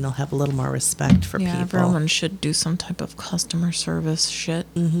like and then they'll have a little more respect for Yeah, people. everyone should do some type of customer service shit.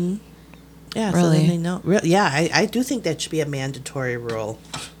 Yeah, so Really? then they know. Yeah, I do think that should be a mandatory rule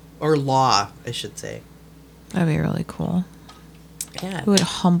or law, I should say. That'd be really cool. Yeah. It would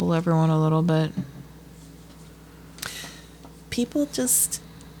humble everyone a little bit. People just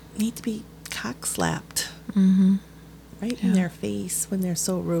need to be cock slapped. right in their face when they're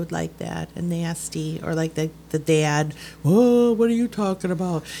so rude like that and nasty, or like the dad, whoa, what are you talking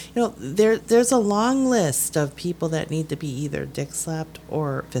about? You know, there's a long list of people that need to be either dick slapped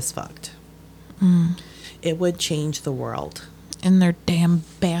or fist fucked. It would change the world. In their damn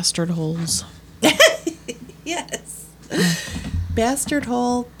bastard holes. Yes. Bastard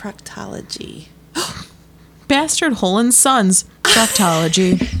hole proctology. Bastard hole and sons.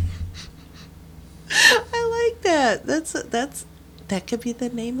 Proctology. I like that. That could be the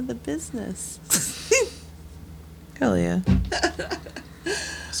name of the business. Hell yeah.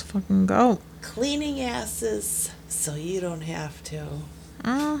 Let's fucking go. Cleaning asses so you don't have to.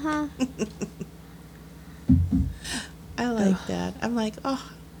 Uh-huh. I like that. I'm like,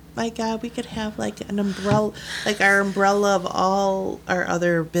 oh my God, we could have like an umbrella, like our umbrella of all our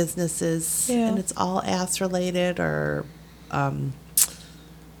other businesses, and it's all ass related, or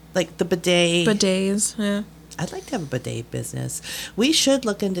like the bidet. Bidets, yeah. I'd like to have a bidet business. We should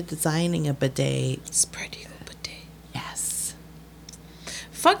look into designing a bidet. Spread eagle bidet. Yes.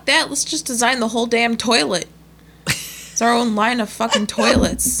 Fuck that. Let's just design the whole damn toilet. It's our own line of fucking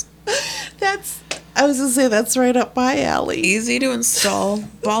toilets. I was gonna say that's right up my alley. Easy to install.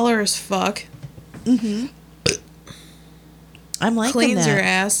 Baller as fuck. I'm liking Cleans that. your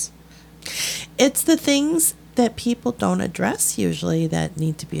ass. It's the things that people don't address usually that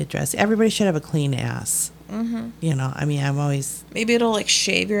need to be addressed. Everybody should have a clean ass. You know, I mean, I'm always... Maybe it'll like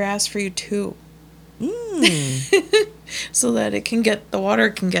shave your ass for you too. So that it can get, the water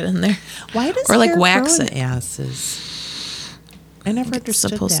can get in there. Why does or like hair wax grow in it? Asses? I never It's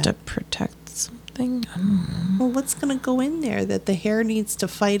understood supposed that. to protect something. I don't know. Well, what's going to go in there that the hair needs to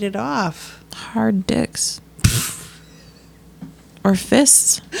fight it off? Hard dicks. Or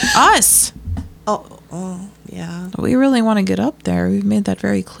fists. Us. Oh, yeah. We really want to get up there. We've made that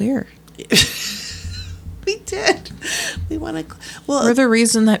very clear. We did. We want to... Well, We're the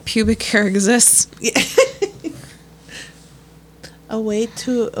reason that pubic hair exists. a way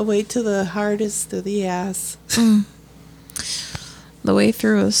to the hardest through the ass. The way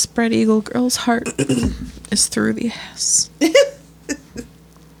through a spread eagle girl's heart is through the ass.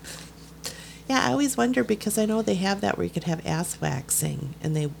 Yeah, I always wonder because I know they have that where you could have ass waxing,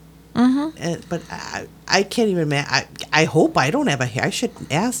 and they... but I can't even imagine. I hope I don't have a hair. I should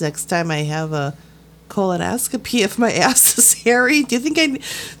ask next time I have a colonoscopy if my ass is hairy. Do you think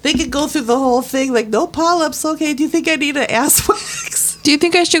they could go through the whole thing like no polyps? Okay. Do you think I need an ass wax? Do you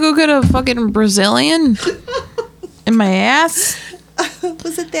think I should go get a fucking Brazilian in my ass?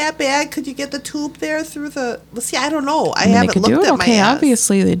 Was it that bad? Could you get the tube there through the? Well, see, I don't know. I They haven't could looked do it. at Okay, my ass.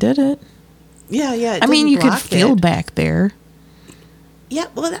 obviously they did it. Yeah. It I mean, didn't you could block feel it. back there. Yeah,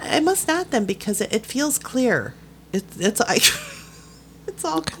 well, I must not then because it feels clear. It's like it's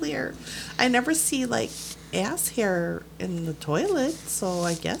all clear. I never see like ass hair in the toilet, so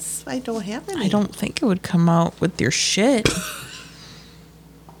I guess I don't have any. I don't think it would come out with your shit.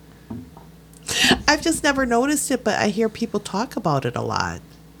 I've just never noticed it, but I hear people talk about it a lot.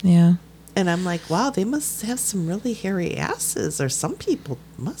 Yeah. And I'm like, wow, they must have some really hairy asses, or some people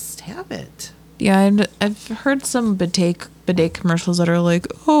must have it. Yeah, I've heard some bidet commercials that are like,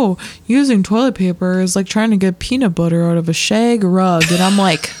 oh, using toilet paper is like trying to get peanut butter out of a shag rug. And I'm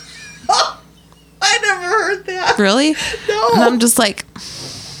like, I never heard that. really? No. And I'm just like,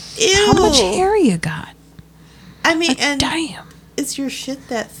 Ew. how much hair you got? I mean, and Damn. is your shit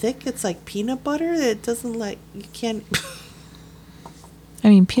that thick? It's like peanut butter? It doesn't like, you can't, I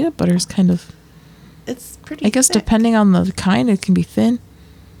mean, peanut butter is kind of, it's pretty I guess thick. depending on the kind, it can be thin.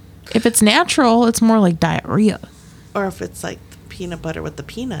 If it's natural, it's more like diarrhea. Or if it's like peanut butter with the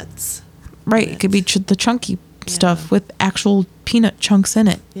peanuts. Right. It could be the chunky stuff with actual peanut chunks in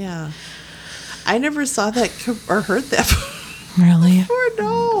it. Yeah. I never saw that or heard that Really? before.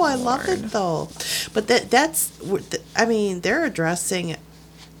 No, I love it though. But that's, I mean, they're addressing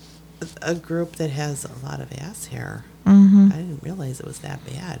a group that has a lot of ass hair. Mm-hmm. I didn't realize it was that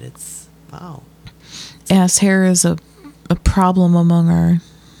bad. It's, wow. Ass hair is a problem among our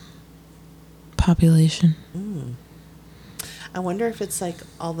population. I wonder if it's like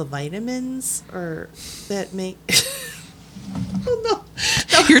all the vitamins or that make. Oh, no.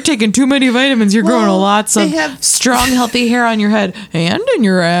 You're taking too many vitamins. You're growing Well, lots they of have- strong, healthy hair on your head and in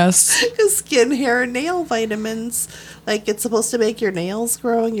your ass. Skin, hair, and nail vitamins. Like it's supposed to make your nails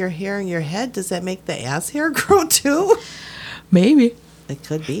grow and your hair and your head. Does that make the ass hair grow too? Maybe. It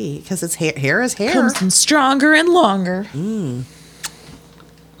could be because it's hair. Hair is hair. Comes in stronger and longer.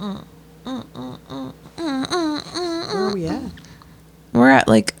 Where are we at? We're at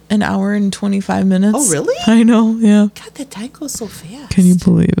like an hour and 25 minutes. Oh, really? I know, yeah. God, that time goes so fast. Can you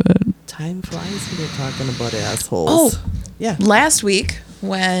believe it? Time flies when you're talking about assholes. Oh, Yeah. Last week,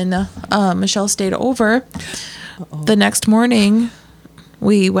 when Michelle stayed over, the next morning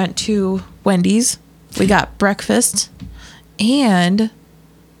we went to Wendy's. We got breakfast, and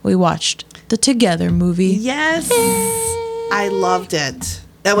we watched the Together movie. Yes. I loved it.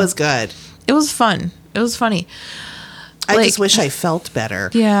 That was good. It was fun. It was funny. I Like- just wish I felt better.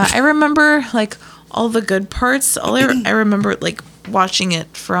 Yeah, I remember like all the good parts. I remember like watching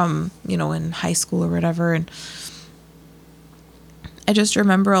it from, in high school or whatever, and I just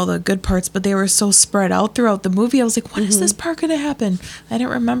remember all the good parts, but they were so spread out throughout the movie. I was like, when is this part going to happen? I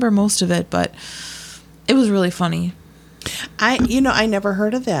didn't remember most of it, but it was really funny. I never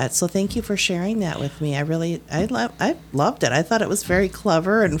heard of that. So thank you for sharing that with me. I loved it. I thought it was very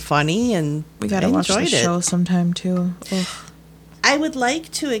clever and funny, and We got to I watch the enjoyed it. show sometime too. Ugh. I would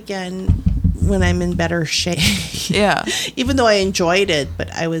like to again when I'm in better shape. Yeah. Even though I enjoyed it,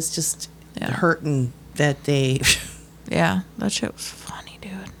 but I was just Yeah. hurting that day. Yeah, that shit was funny,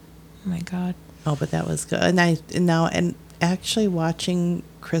 dude. Oh my God. Oh, but that was good. And actually watching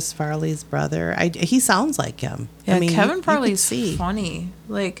Chris Farley's brother, he sounds like him. Yeah, I mean, Kevin you could Farley's see. funny.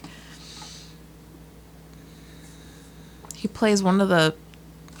 Like, he plays one of the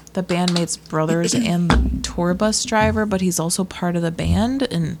bandmates' brothers and the tour bus driver, but he's also part of the band,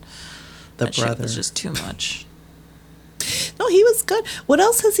 and The that shit brother. was just too much. No, he was good. What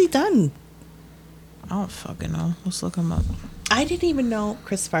else has he done? I don't fucking know. Let's look him up. I didn't even know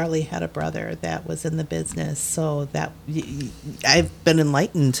Chris Farley had a brother that was in the business. So I've been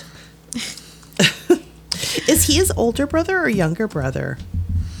enlightened. Is he his older brother or younger brother?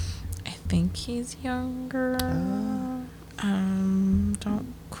 I think he's younger.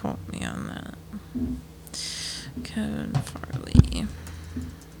 Don't quote me on that. Kevin Farley.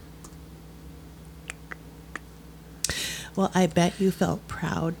 Well, I bet you felt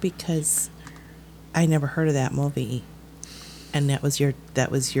proud because I never heard of that movie, and that was your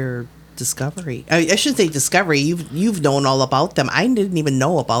discovery. I shouldn't say discovery. You've known all about them. I didn't even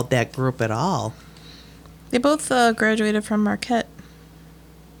know about that group at all. They both graduated from Marquette.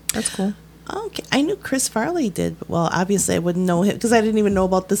 That's cool. Okay, I knew Chris Farley did. Well, obviously I wouldn't know him because I didn't even know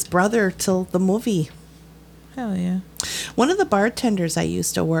about this brother till the movie. Hell yeah. One of the bartenders I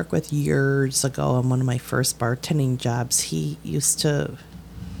used to work with years ago on one of my first bartending jobs, he used to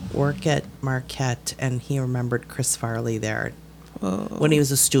work at Marquette, and he remembered Chris Farley there Whoa. when he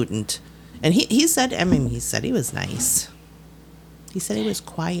was a student. And he said, he said he was nice. He said he was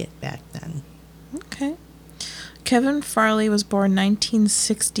quiet back then. Okay. Kevin Farley was born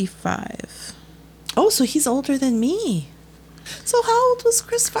 1965. Oh, so he's older than me. So how old was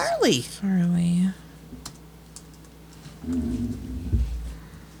Chris Farley? Farley.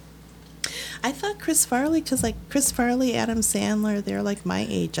 I thought Chris Farley, because like Chris Farley, Adam Sandler, they're like my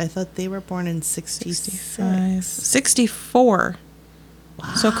age. I thought they were born in 66. 64.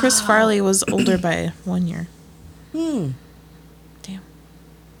 Wow. So Chris Farley was older by 1 year. Hmm. Damn.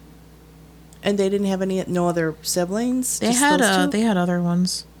 And they didn't have no other siblings? They Just had those two? they had other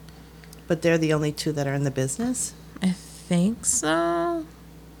ones. But they're the only two that are in the business? I think so.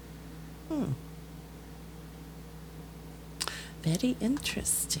 Hmm. Very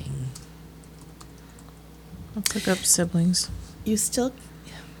interesting. Let's look up siblings. You still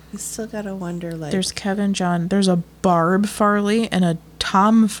gotta wonder, like, There's Kevin John. There's a Barb Farley and a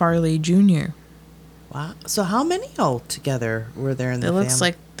Tom Farley Jr. wow. So how many altogether were there in the It family? looks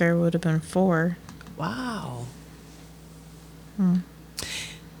like there would have been 4. Wow. Hmm.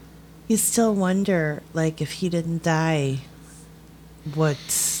 You still wonder, like, if he didn't die, what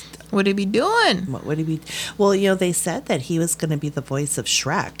What'd he be doing? would he be? Well, they said that he was going to be the voice of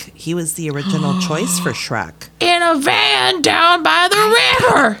Shrek. He was the original choice for Shrek. In a van down by the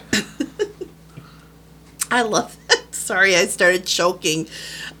river. I love that. Sorry, I started choking.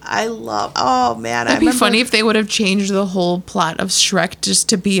 Oh, man. It'd be funny if they would have changed the whole plot of Shrek just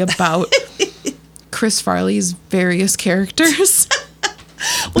to be about Chris Farley's various characters.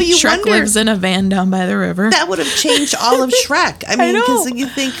 Well, you Shrek wonder, lives in a van down by the river. that would have changed all of Shrek. I mean, know. because you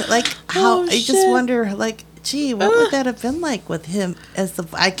think, like, how, Oh, I just shit. wonder, like, gee, what would that have been like with him as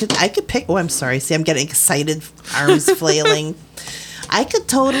I could pick, I'm sorry. See, I'm getting excited, arms flailing. I could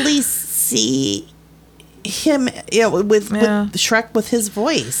totally see him, with Shrek with his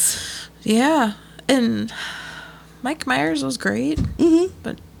voice. Yeah, and Mike Myers was great,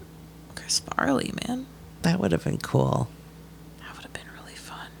 but Chris Farley, man, That would have been cool. that would have been really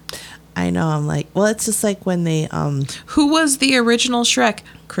fun. I know. I'm like, well, it's just like when they, Who was the original Shrek?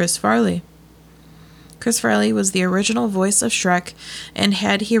 Chris Farley. Chris Farley was the original voice of Shrek, and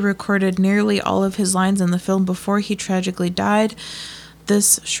had he recorded nearly all of his lines in the film before he tragically died,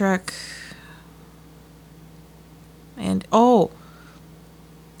 this Shrek... And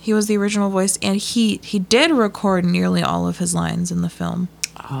he was the original voice, and he did record nearly all of his lines in the film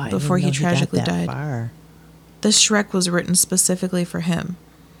Oh, I before didn't he know got tragically that died. far. This Shrek was written specifically for him.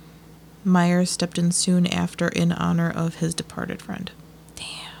 Myers stepped in soon after in honor of his departed friend. Damn.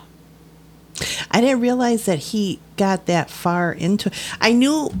 I didn't realize that he got that far into. I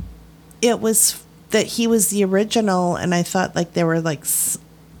knew it was that he was the original, and I thought like there were like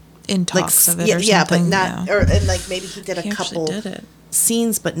In like talks of it yeah, or yeah, but something. not yeah. or and like maybe he did a He actually couple did it.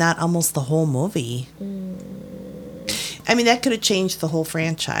 scenes, but not almost the whole movie. I mean, that could have changed the whole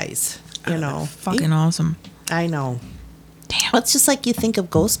franchise. You know, Fucking awesome. I know. Damn. Well, it's just like you think of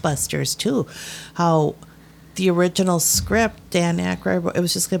Ghostbusters too, how the original script, Dan Aykroyd,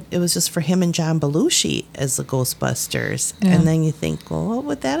 it was just for him and John Belushi as the Ghostbusters, Yeah. and then you think, well, what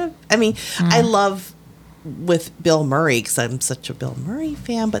would that have? I mean, I love with Bill Murray because I'm such a Bill Murray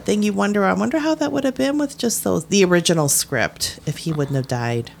fan, but then you wonder, I wonder how that would have been with just the original script if he wouldn't have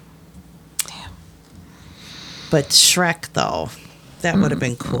died. Damn. But Shrek, though, that would have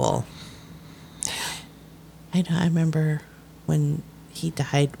been cool. I know. I remember when he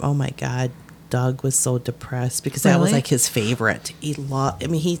died. Oh my God, Doug was so depressed because that was Really? like his favorite. I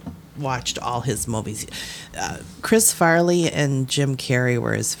mean, he watched all his movies. Chris Farley and Jim Carrey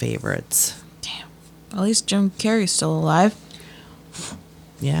were his favorites. Damn. At least Jim Carrey's still alive.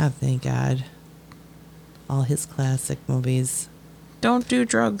 Yeah, thank God. All his classic movies. Don't do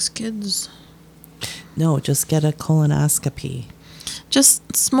drugs, kids. No, just get a colonoscopy.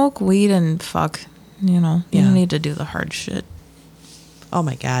 Just smoke weed and fuck. You know, you Yeah. don't need to do the hard shit. Oh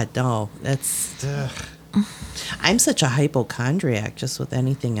my God, no. That's. Ugh. I'm such a hypochondriac just with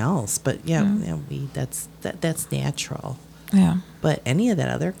anything else, but yeah, weed. That's natural. Yeah. But any of that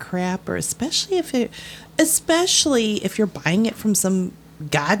other crap, or especially if you're buying it from some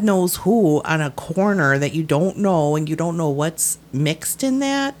God knows who on a corner that you don't know and you don't know what's mixed in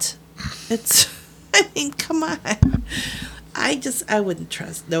that, it's. I mean, come on. I wouldn't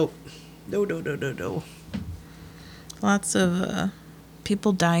trust. Nope. No. Lots of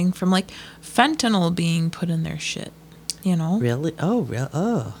people dying from like fentanyl being put in their shit. You know? Really? Oh, real?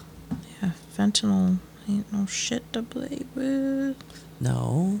 Oh, Yeah, fentanyl ain't no shit to play with.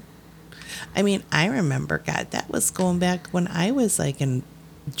 no. I mean, I remember, God, that was going back when I was like in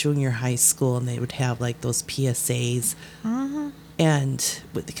junior high school, and they would have like those PSAs. And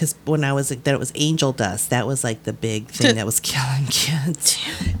because when I was like, that it was angel dust, that was like the big thing that was killing kids.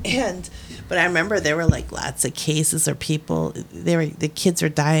 But I remember there were like lots of cases or the kids were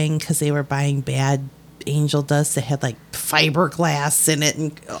dying because they were buying bad angel dust that had like fiberglass in it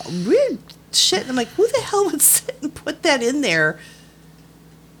and weird shit. And I'm like, who the hell would sit and put that in there?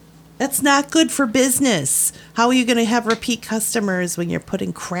 That's not good for business. How are you going to have repeat customers when you're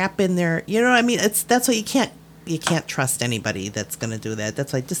putting crap in there? You know what I mean? That's why you can't trust anybody that's going to do that.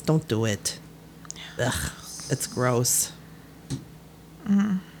 That's why just don't do it. Ugh, it's gross.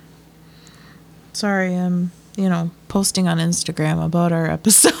 Sorry, I'm, posting on Instagram about our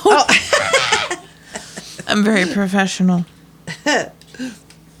episode. I'm very professional. Good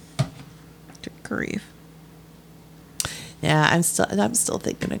grief. Yeah, I'm still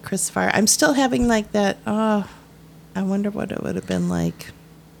thinking of Chris Farley. I'm still having like that. Oh, I wonder what it would have been like.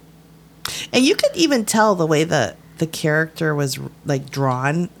 And you could even tell the way the character was like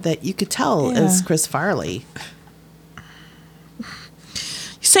drawn, that you could tell it was Yeah. Chris Farley.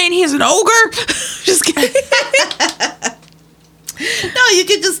 You saying he's an ogre? Just kidding. No, you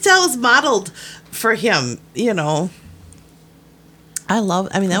could just tell it was modeled for him. I mean,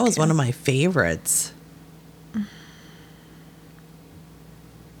 that was one of my favorites.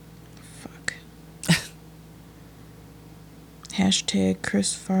 Fuck. Hashtag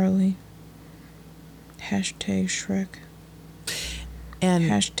Chris Farley. Hashtag Shrek. And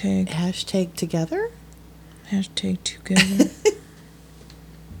Hashtag together. together.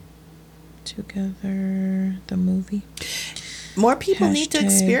 Together the movie. More people need to Hashtag.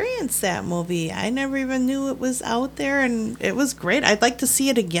 experience that movie. I never even knew it was out there, and it was great. I'd like to see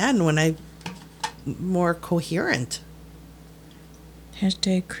it again when I'm more coherent.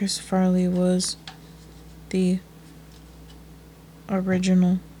 Hashtag Chris Farley was the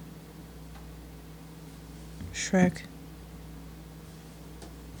original Shrek.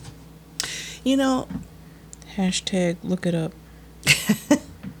 Hashtag look it up.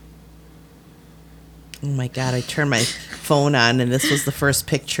 Oh my God, I turned my phone on and this was the first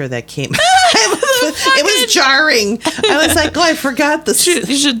picture that came. It was jarring. I was like, oh, I forgot this. You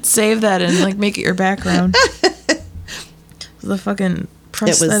should save that and like make it your background. The fucking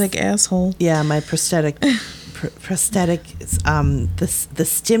prosthetic asshole. Yeah, my prosthetic prosthetic. The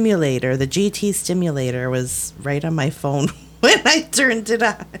stimulator, the GT stimulator, was right on my phone when I turned it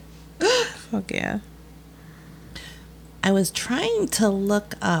on. Fuck yeah. I was trying to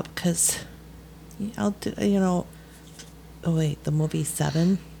look up because I'll do, oh wait, the movie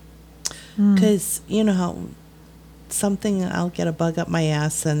Seven. Because you know how something, I'll get a bug up my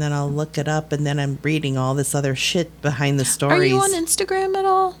ass and then I'll look it up and then I'm reading all this other shit behind the stories. Are you on Instagram at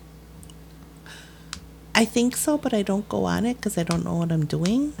all? I think so, but I don't go on it because I don't know what I'm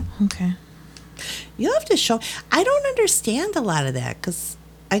doing. Okay. You'll have to show. I don't understand a lot of that because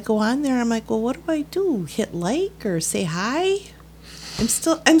I go on there. I'm like, well, what do I do? Hit like or say hi? I'm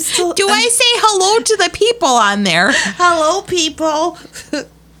still. Do I say hello to the people on there? Hello, people.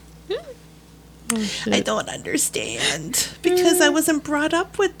 Oh, shit. I don't understand because I wasn't brought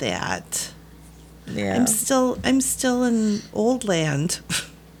up with that. Yeah. I'm still in old land.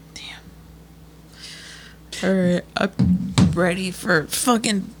 All right. I'm ready for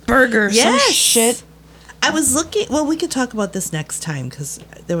fucking burger. Yes. Some shit. I was looking. Well, we could talk about this next time because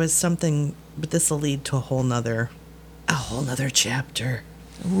there was something, but this will lead to a whole nother chapter.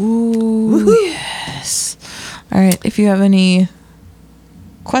 Ooh. Woohoo. Yes. All right. If you have any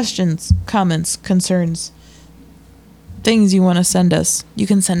questions, comments, concerns, things you want to send us, you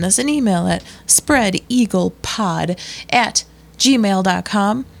can send us an email at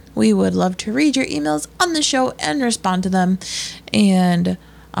spreadeaglepod@gmail.com. We would love to read your emails on the show and respond to them. And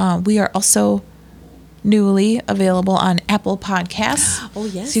we are also newly available on Apple Podcasts. Oh,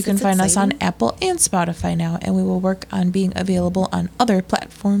 yes, So you can that's find us on exciting. Apple and Spotify now. And we will work on being available on other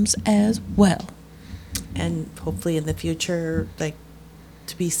platforms as well. And hopefully in the future, like,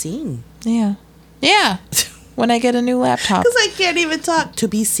 to be seen. Yeah. Yeah. When I get a new laptop. Because I can't even talk. To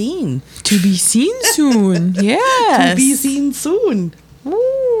be seen. To be seen soon. Yes. To be seen soon.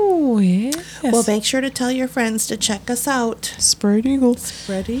 Ooh, yes. Well, make sure to tell your friends to check us out. Spread Eagle.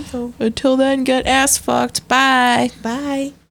 Spread Eagle. Until then, get ass fucked. Bye. Bye.